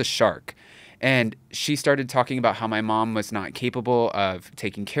woman. She was a shark. And she started talking about how my mom was not capable of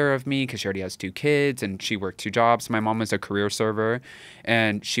taking care of me because she already has 2 kids and she worked 2 jobs. My mom was a career server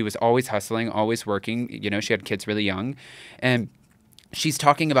and she was always hustling, always working. You know, she had kids really young. And she's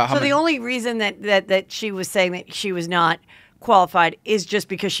talking about how... So the only reason that she was saying that she was not qualified is just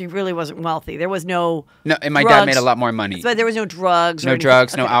because she really wasn't wealthy. There was no... No, and my drugs, dad made a lot more money. But there was no drugs. No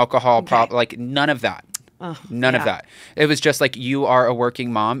drugs, no alcohol, like none of that. None of that. It was just like, you are a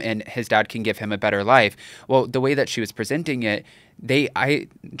working mom and his dad can give him a better life. Well, the way that she was presenting it, I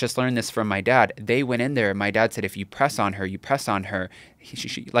just learned this from my dad. They went in there. My dad said, if you press on her,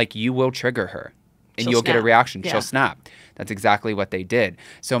 like you will trigger her and you'll get a reaction. Yeah. She'll snap. That's exactly what they did.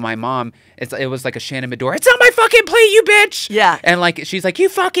 So my mom, it was like a Shannon Medora. It's not my fucking plate, you bitch. Yeah. And like, she's like, you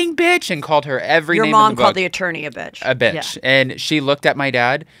fucking bitch. And called her every name in the book. Your mom called the attorney a bitch. A bitch. Yeah. And she looked at my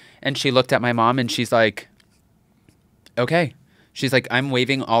dad and she looked at my mom and she's like, okay. She's like, I'm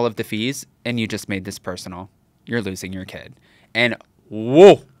waiving all of the fees and you just made this personal. You're losing your kid. And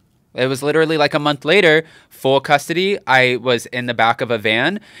whoa. It was literally like a month later, full custody. I was in the back of a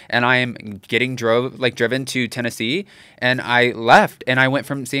van and I am getting driven to Tennessee, and I left and I went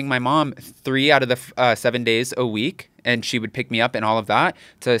from seeing my mom 3 out of the 7 days a week and she would pick me up and all of that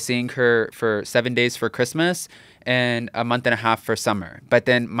to seeing her for 7 days for Christmas and a month and a half for summer. But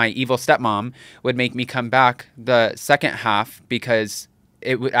then my evil stepmom would make me come back the second half because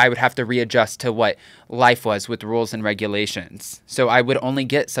I would have to readjust to what life was with rules and regulations. So I would only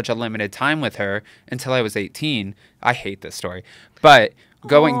get such a limited time with her until I was 18. I hate this story. But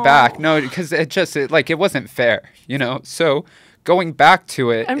going back, no, because it wasn't fair, you know? So going back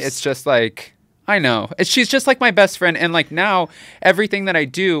to it, it's just like, I know. She's just like my best friend. And like now, everything that I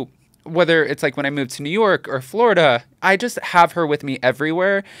do, whether it's like when I moved to New York or Florida, I just have her with me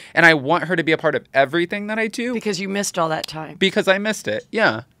everywhere. And I want her to be a part of everything that I do. Because you missed all that time. Because I missed it.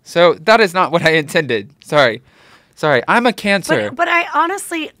 Yeah. So that is not what I intended. Sorry. I'm a Cancer. But I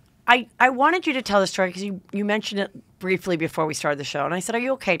honestly, I wanted you to tell the story because you mentioned it briefly before we started the show. And I said, are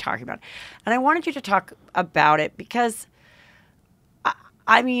you okay talking about it? And I wanted you to talk about it because,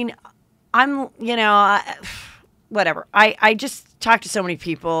 I mean, I'm, whatever. I just talk to so many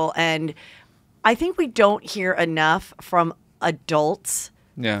people, and I think we don't hear enough from adults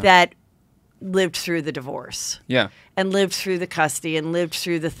that lived through the divorce. Yeah. And lived through the custody and lived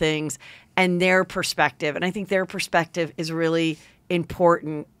through the things and their perspective. And I think their perspective is really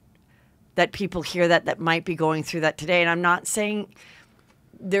important that people hear that might be going through that today. And I'm not saying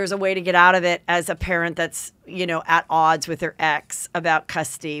there's a way to get out of it as a parent that's, at odds with their ex about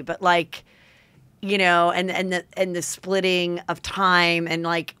custody, but like, and the splitting of time and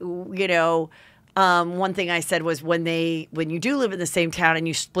like, one thing I said was when you do live in the same town and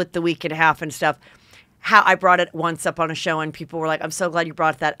you split the week in half and stuff, how I brought it once up on a show and people were like, I'm so glad you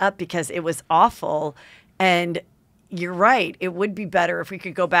brought that up because it was awful. And you're right. It would be better if we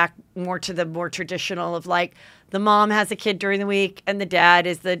could go back more to the more traditional of like the mom has a kid during the week and the dad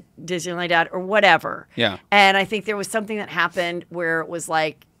is the Disneyland dad or whatever. Yeah. And I think there was something that happened where it was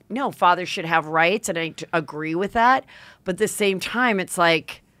like, no, fathers should have rights. And I agree with that. But at the same time, it's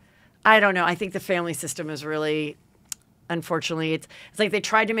like, I don't know. I think the family system is really, unfortunately, it's like they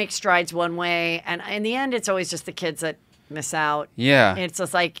tried to make strides one way. And in the end, it's always just the kids that miss out. Yeah. And it's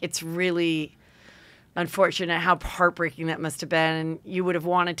just like, it's really unfortunate how heartbreaking that must have been. And you would have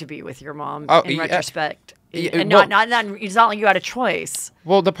wanted to be with your mom in retrospect. And not it's not like you had a choice.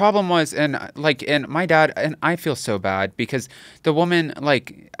 Well, the problem was, and my dad, and I feel so bad because the woman,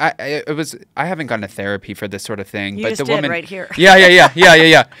 like, I haven't gone to therapy for this sort of thing. You but just the did woman, right here.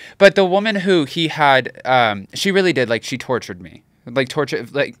 Yeah. But the woman who he had, she really did, like, she tortured me.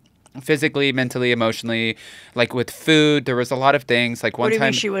 Physically, mentally, emotionally, like with food. There was a lot of things. Like one time, what do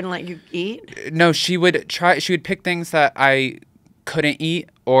you mean she wouldn't let you eat? No, she would pick things that I couldn't eat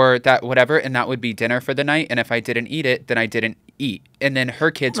or that whatever, and that would be dinner for the night. And if I didn't eat it, then I didn't eat. And then her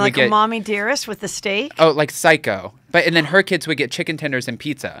kids would get like a mommy dearest with the steak. Oh, like psycho. And then her kids would get chicken tenders and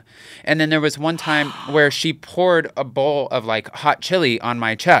pizza. And then there was one time where she poured a bowl of like hot chili on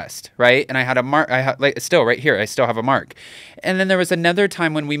my chest, right? And I had a mark. I had like still right here. I still have a mark. And then there was another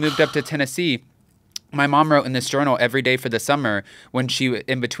time when we moved up to Tennessee. My mom wrote in this journal every day for the summer when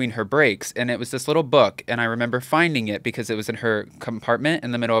in between her breaks. And it was this little book. And I remember finding it because it was in her compartment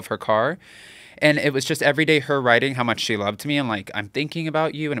in the middle of her car. And it was just every day her writing how much she loved me and like, I'm thinking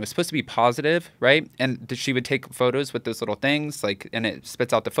about you. And it was supposed to be positive, right? And she would take photos with those little things, like, and it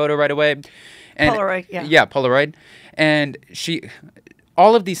spits out the photo right away. And Polaroid, yeah. Yeah, Polaroid. And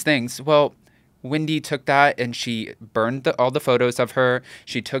all of these things, well, Wendy took that and she burned all the photos of her.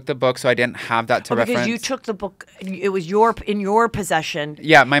 She took the book, so I didn't have that to reference. Because you took the book, it was in your possession.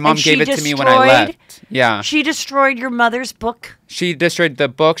 Yeah, my mom gave it to me when I left. Yeah. She destroyed your mother's book? She destroyed the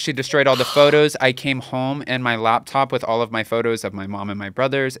book. She destroyed all the photos. I came home and my laptop with all of my photos of my mom and my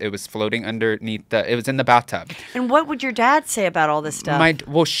brothers. It was floating underneath it was in the bathtub. And what would your dad say about all this stuff?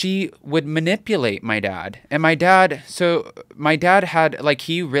 She would manipulate my dad. And my dad had, like,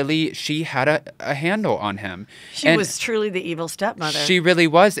 she had a handle on him. She was truly the evil stepmother. She really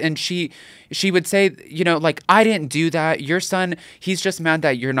was. And she would say, like, I didn't do that. Your son, he's just mad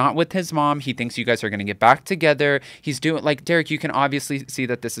that you're not with his mom. He thinks you guys are going to get back together. He's doing, like, Derek, you can obviously see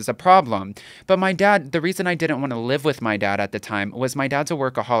that this is a problem. But my dad, the reason I didn't want to live with my dad at the time was my dad's a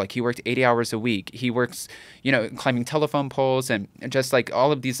workaholic. He worked 80 hours a week. He works, climbing telephone poles and just like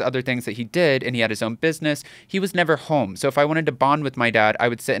all of these other things that he did. And he had his own business. He was never home. So if I wanted to bond with my dad, I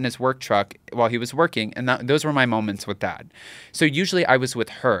would sit in his work truck while he was working. And those were my moments with dad. So usually I was with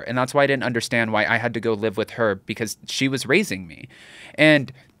her. And that's why I didn't understand why I had to go live with her, because she was raising me.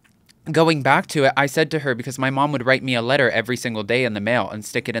 And going back to it, I said to her, because my mom would write me a letter every single day in the mail and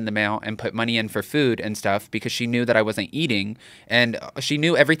stick it in the mail and put money in for food and stuff, because she knew that I wasn't eating and she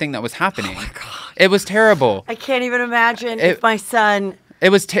knew everything that was happening. Oh my God. It was terrible. I can't even imagine if my son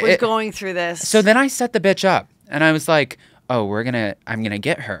was going through this. So then I set the bitch up and I was like, oh, I'm going to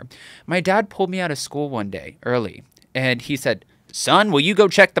get her. My dad pulled me out of school one day early and he said, son, will you go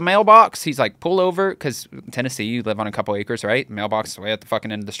check the mailbox? He's like, pull over, because Tennessee, you live on a couple acres, right? Mailbox is way at the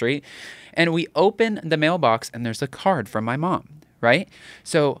fucking end of the street. And we open the mailbox, and there's a card from my mom, right?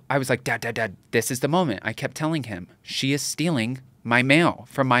 So I was like, Dad, this is the moment. I kept telling him, she is stealing my mail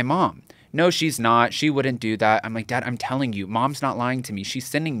from my mom. No, she's not. She wouldn't do that. I'm like, Dad, I'm telling you, Mom's not lying to me. She's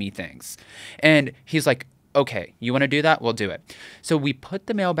sending me things. And he's like, okay, you want to do that? We'll do it. So we put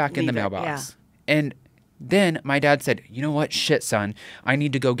the mail back in the mailbox. Yeah. And then my dad said, you know what? Shit, son. I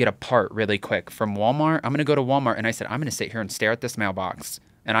need to go get a part really quick from Walmart. I'm going to go to Walmart. And I said, I'm going to sit here and stare at this mailbox.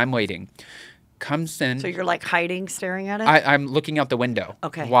 And I'm waiting. Comes in. So you're like hiding, staring at it? I'm looking out the window.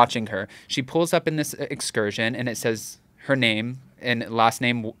 Okay. Watching her. She pulls up in this excursion and it says her name and last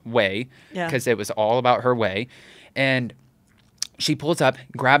name Way. Yeah. Because it was all about her way. And she pulls up,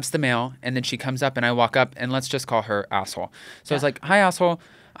 grabs the mail, and then she comes up and I walk up and let's just call her asshole. So I was like, hi, asshole.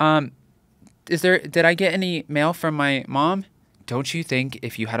 Did I get any mail from my mom? Don't you think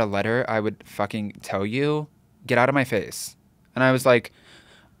if you had a letter, I would fucking tell you? Get out of my face. And I was like,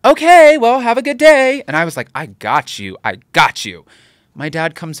 okay, well, have a good day. And I was like, I got you. My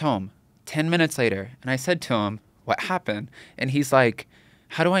dad comes home 10 minutes later and I said to him, what happened? And he's like,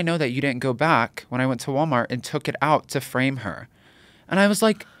 how do I know that you didn't go back when I went to Walmart and took it out to frame her? And I was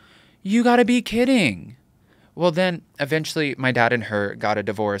like, you gotta be kidding. Well, then eventually my dad and her got a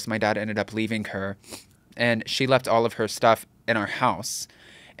divorce. My dad ended up leaving her and she left all of her stuff in our house.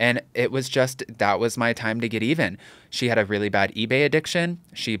 And it was just, that was my time to get even. She had a really bad eBay addiction.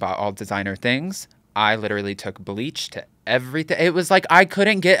 She bought all designer things. I literally took bleach to everything. It was like I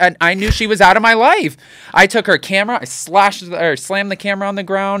couldn't get, I knew she was out of my life. I took her camera, I slammed the camera on the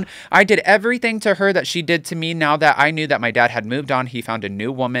ground. I did everything to her that she did to me. Now that I knew that my dad had moved on, he found a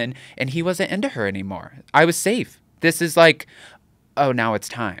new woman and he wasn't into her anymore. I was safe. This is like, oh, now it's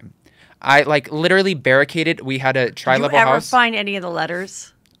time. I like literally barricaded. We had a tri-level house. Did you ever find any of the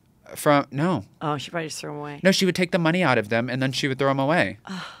letters? No. Oh, she probably just threw them away. No, she would take the money out of them and then she would throw them away.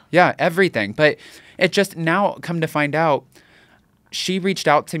 Yeah, everything. But it just now come to find out, she reached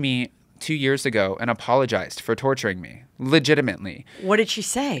out to me 2 years ago and apologized for torturing me. Legitimately. What did she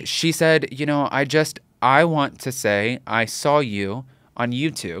say? She said, you know, I want to say I saw you on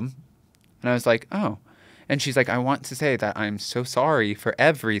YouTube. And I was like, oh. And she's like, I want to say that I'm so sorry for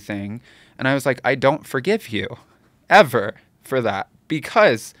everything. And I was like, I don't forgive you ever for that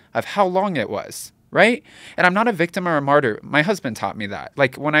because of how long it was, right? And I'm not a victim or a martyr. My husband taught me that.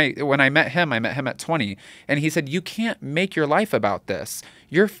 Like when I met him at 20, and he said, you can't make your life about this.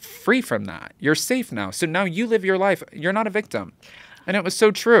 You're free from that. You're safe now. So now you live your life. You're not a victim. And it was so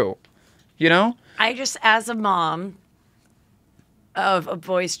true, you know? I just, as a mom of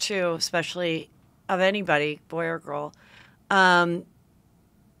boys too, especially of anybody, boy or girl, to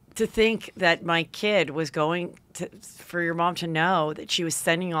think that my kid was going to, for your mom to know that she was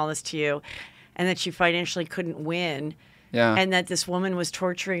sending all this to you and that she financially couldn't win. Yeah. And that this woman was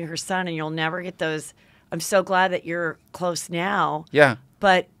torturing her son and you'll never get those. I'm so glad that you're close now. Yeah.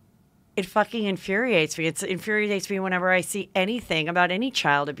 But it fucking infuriates me. It infuriates me whenever I see anything about any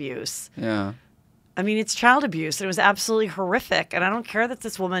child abuse. Yeah. I mean, it's child abuse. And it was absolutely horrific. And I don't care that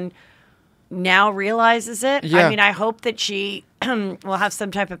this woman now realizes it. Yeah. I mean, I hope that she will have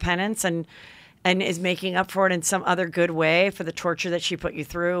some type of penance and is making up for it in some other good way for the torture that she put you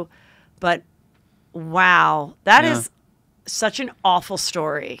through. But wow, that is such an awful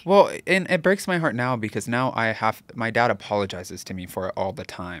story. Well, and it breaks my heart now because now my dad apologizes to me for it all the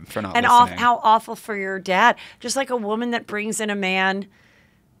time for not listening. And how awful for your dad. Just like a woman that brings in a man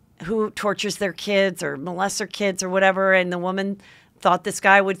who tortures their kids or molests their kids or whatever, and the woman thought this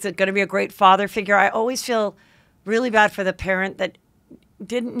guy was going to be a great father figure. I always feel really bad for the parent that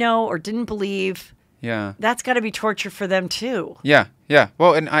didn't know or didn't believe. Yeah. That's got to be torture for them too. Yeah. Yeah.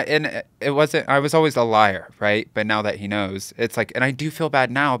 Well, and it wasn't, I was always a liar, right? But now that he knows, it's like, and I do feel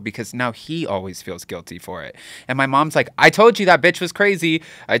bad now because now he always feels guilty for it. And my mom's like, I told you that bitch was crazy.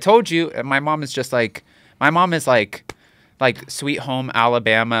 I told you. And my mom is just like, like Sweet Home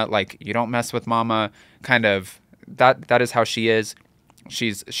Alabama, like you don't mess with mama kind of, that is how she is.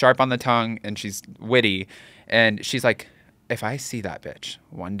 She's sharp on the tongue and she's witty. And she's like, if I see that bitch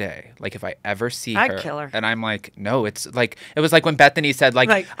one day, like if I ever see I'd kill her. And I'm like, no, it's like, it was like when Bethany said,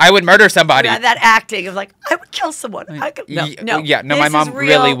 like I would murder somebody. That acting of like, I would kill someone. No, my mom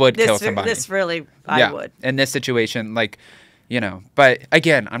really would kill somebody. I would. In this situation, like, you know, but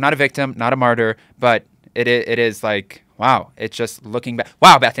again, I'm not a victim, not a martyr, but it is like, wow, it's just looking back.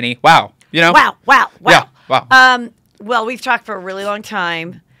 Wow, Bethany, wow, you know? Wow. Yeah, wow. Well, we've talked for a really long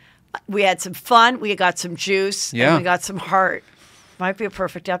time. We had some fun. We got some juice. Yeah. And we got some heart. Might be a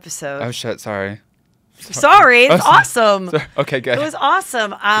perfect episode. Oh, shit. Sorry. Sorry, it's awesome. Okay, good. It was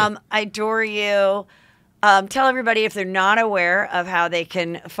awesome. I adore you. Tell everybody if they're not aware of how they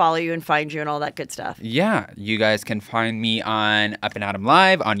can follow you and find you and all that good stuff. Yeah, you guys can find me on Up and Adam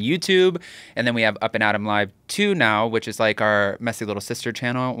Live on YouTube. And then we have Up and Adam Live 2 now, which is like our messy little sister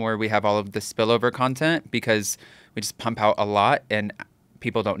channel where we have all of the spillover content because we just pump out a lot. And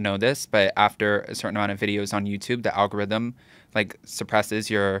people don't know this, but after a certain amount of videos on YouTube, the algorithm like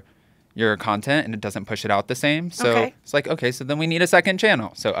suppresses your content and it doesn't push it out the same. So It's like, okay, so then we need a second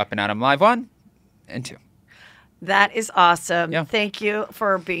channel. So Up and Adam Live 1 and 2. That is awesome. Yeah. Thank you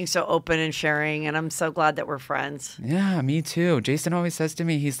for being so open and sharing, and I'm so glad that we're friends. Yeah, me too. Jason always says to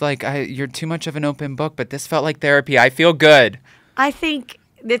me, he's like, you're too much of an open book, but this felt like therapy. I feel good. I think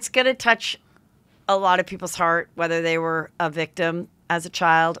it's going to touch a lot of people's heart, whether they were a victim as a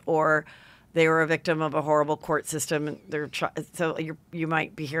child or they were a victim of a horrible court system. So you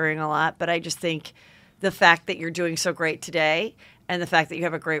might be hearing a lot, but I just think the fact that you're doing so great today and the fact that you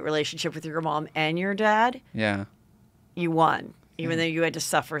have a great relationship with your mom and your dad, you won, even though you had to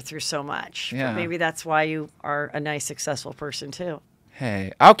suffer through so much. Yeah. But maybe that's why you are a nice, successful person, too.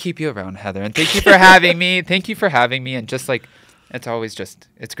 Hey, I'll keep you around, Heather. And thank you for having me. Thank you for having me. And just like,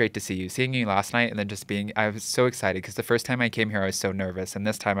 it's great to see you. Seeing you last night and then I was so excited because the first time I came here, I was so nervous. And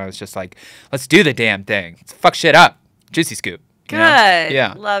this time I was just like, let's do the damn thing. Let's fuck shit up. Juicy scoop. Good. You know?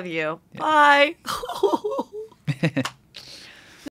 Yeah. Love you. Bye.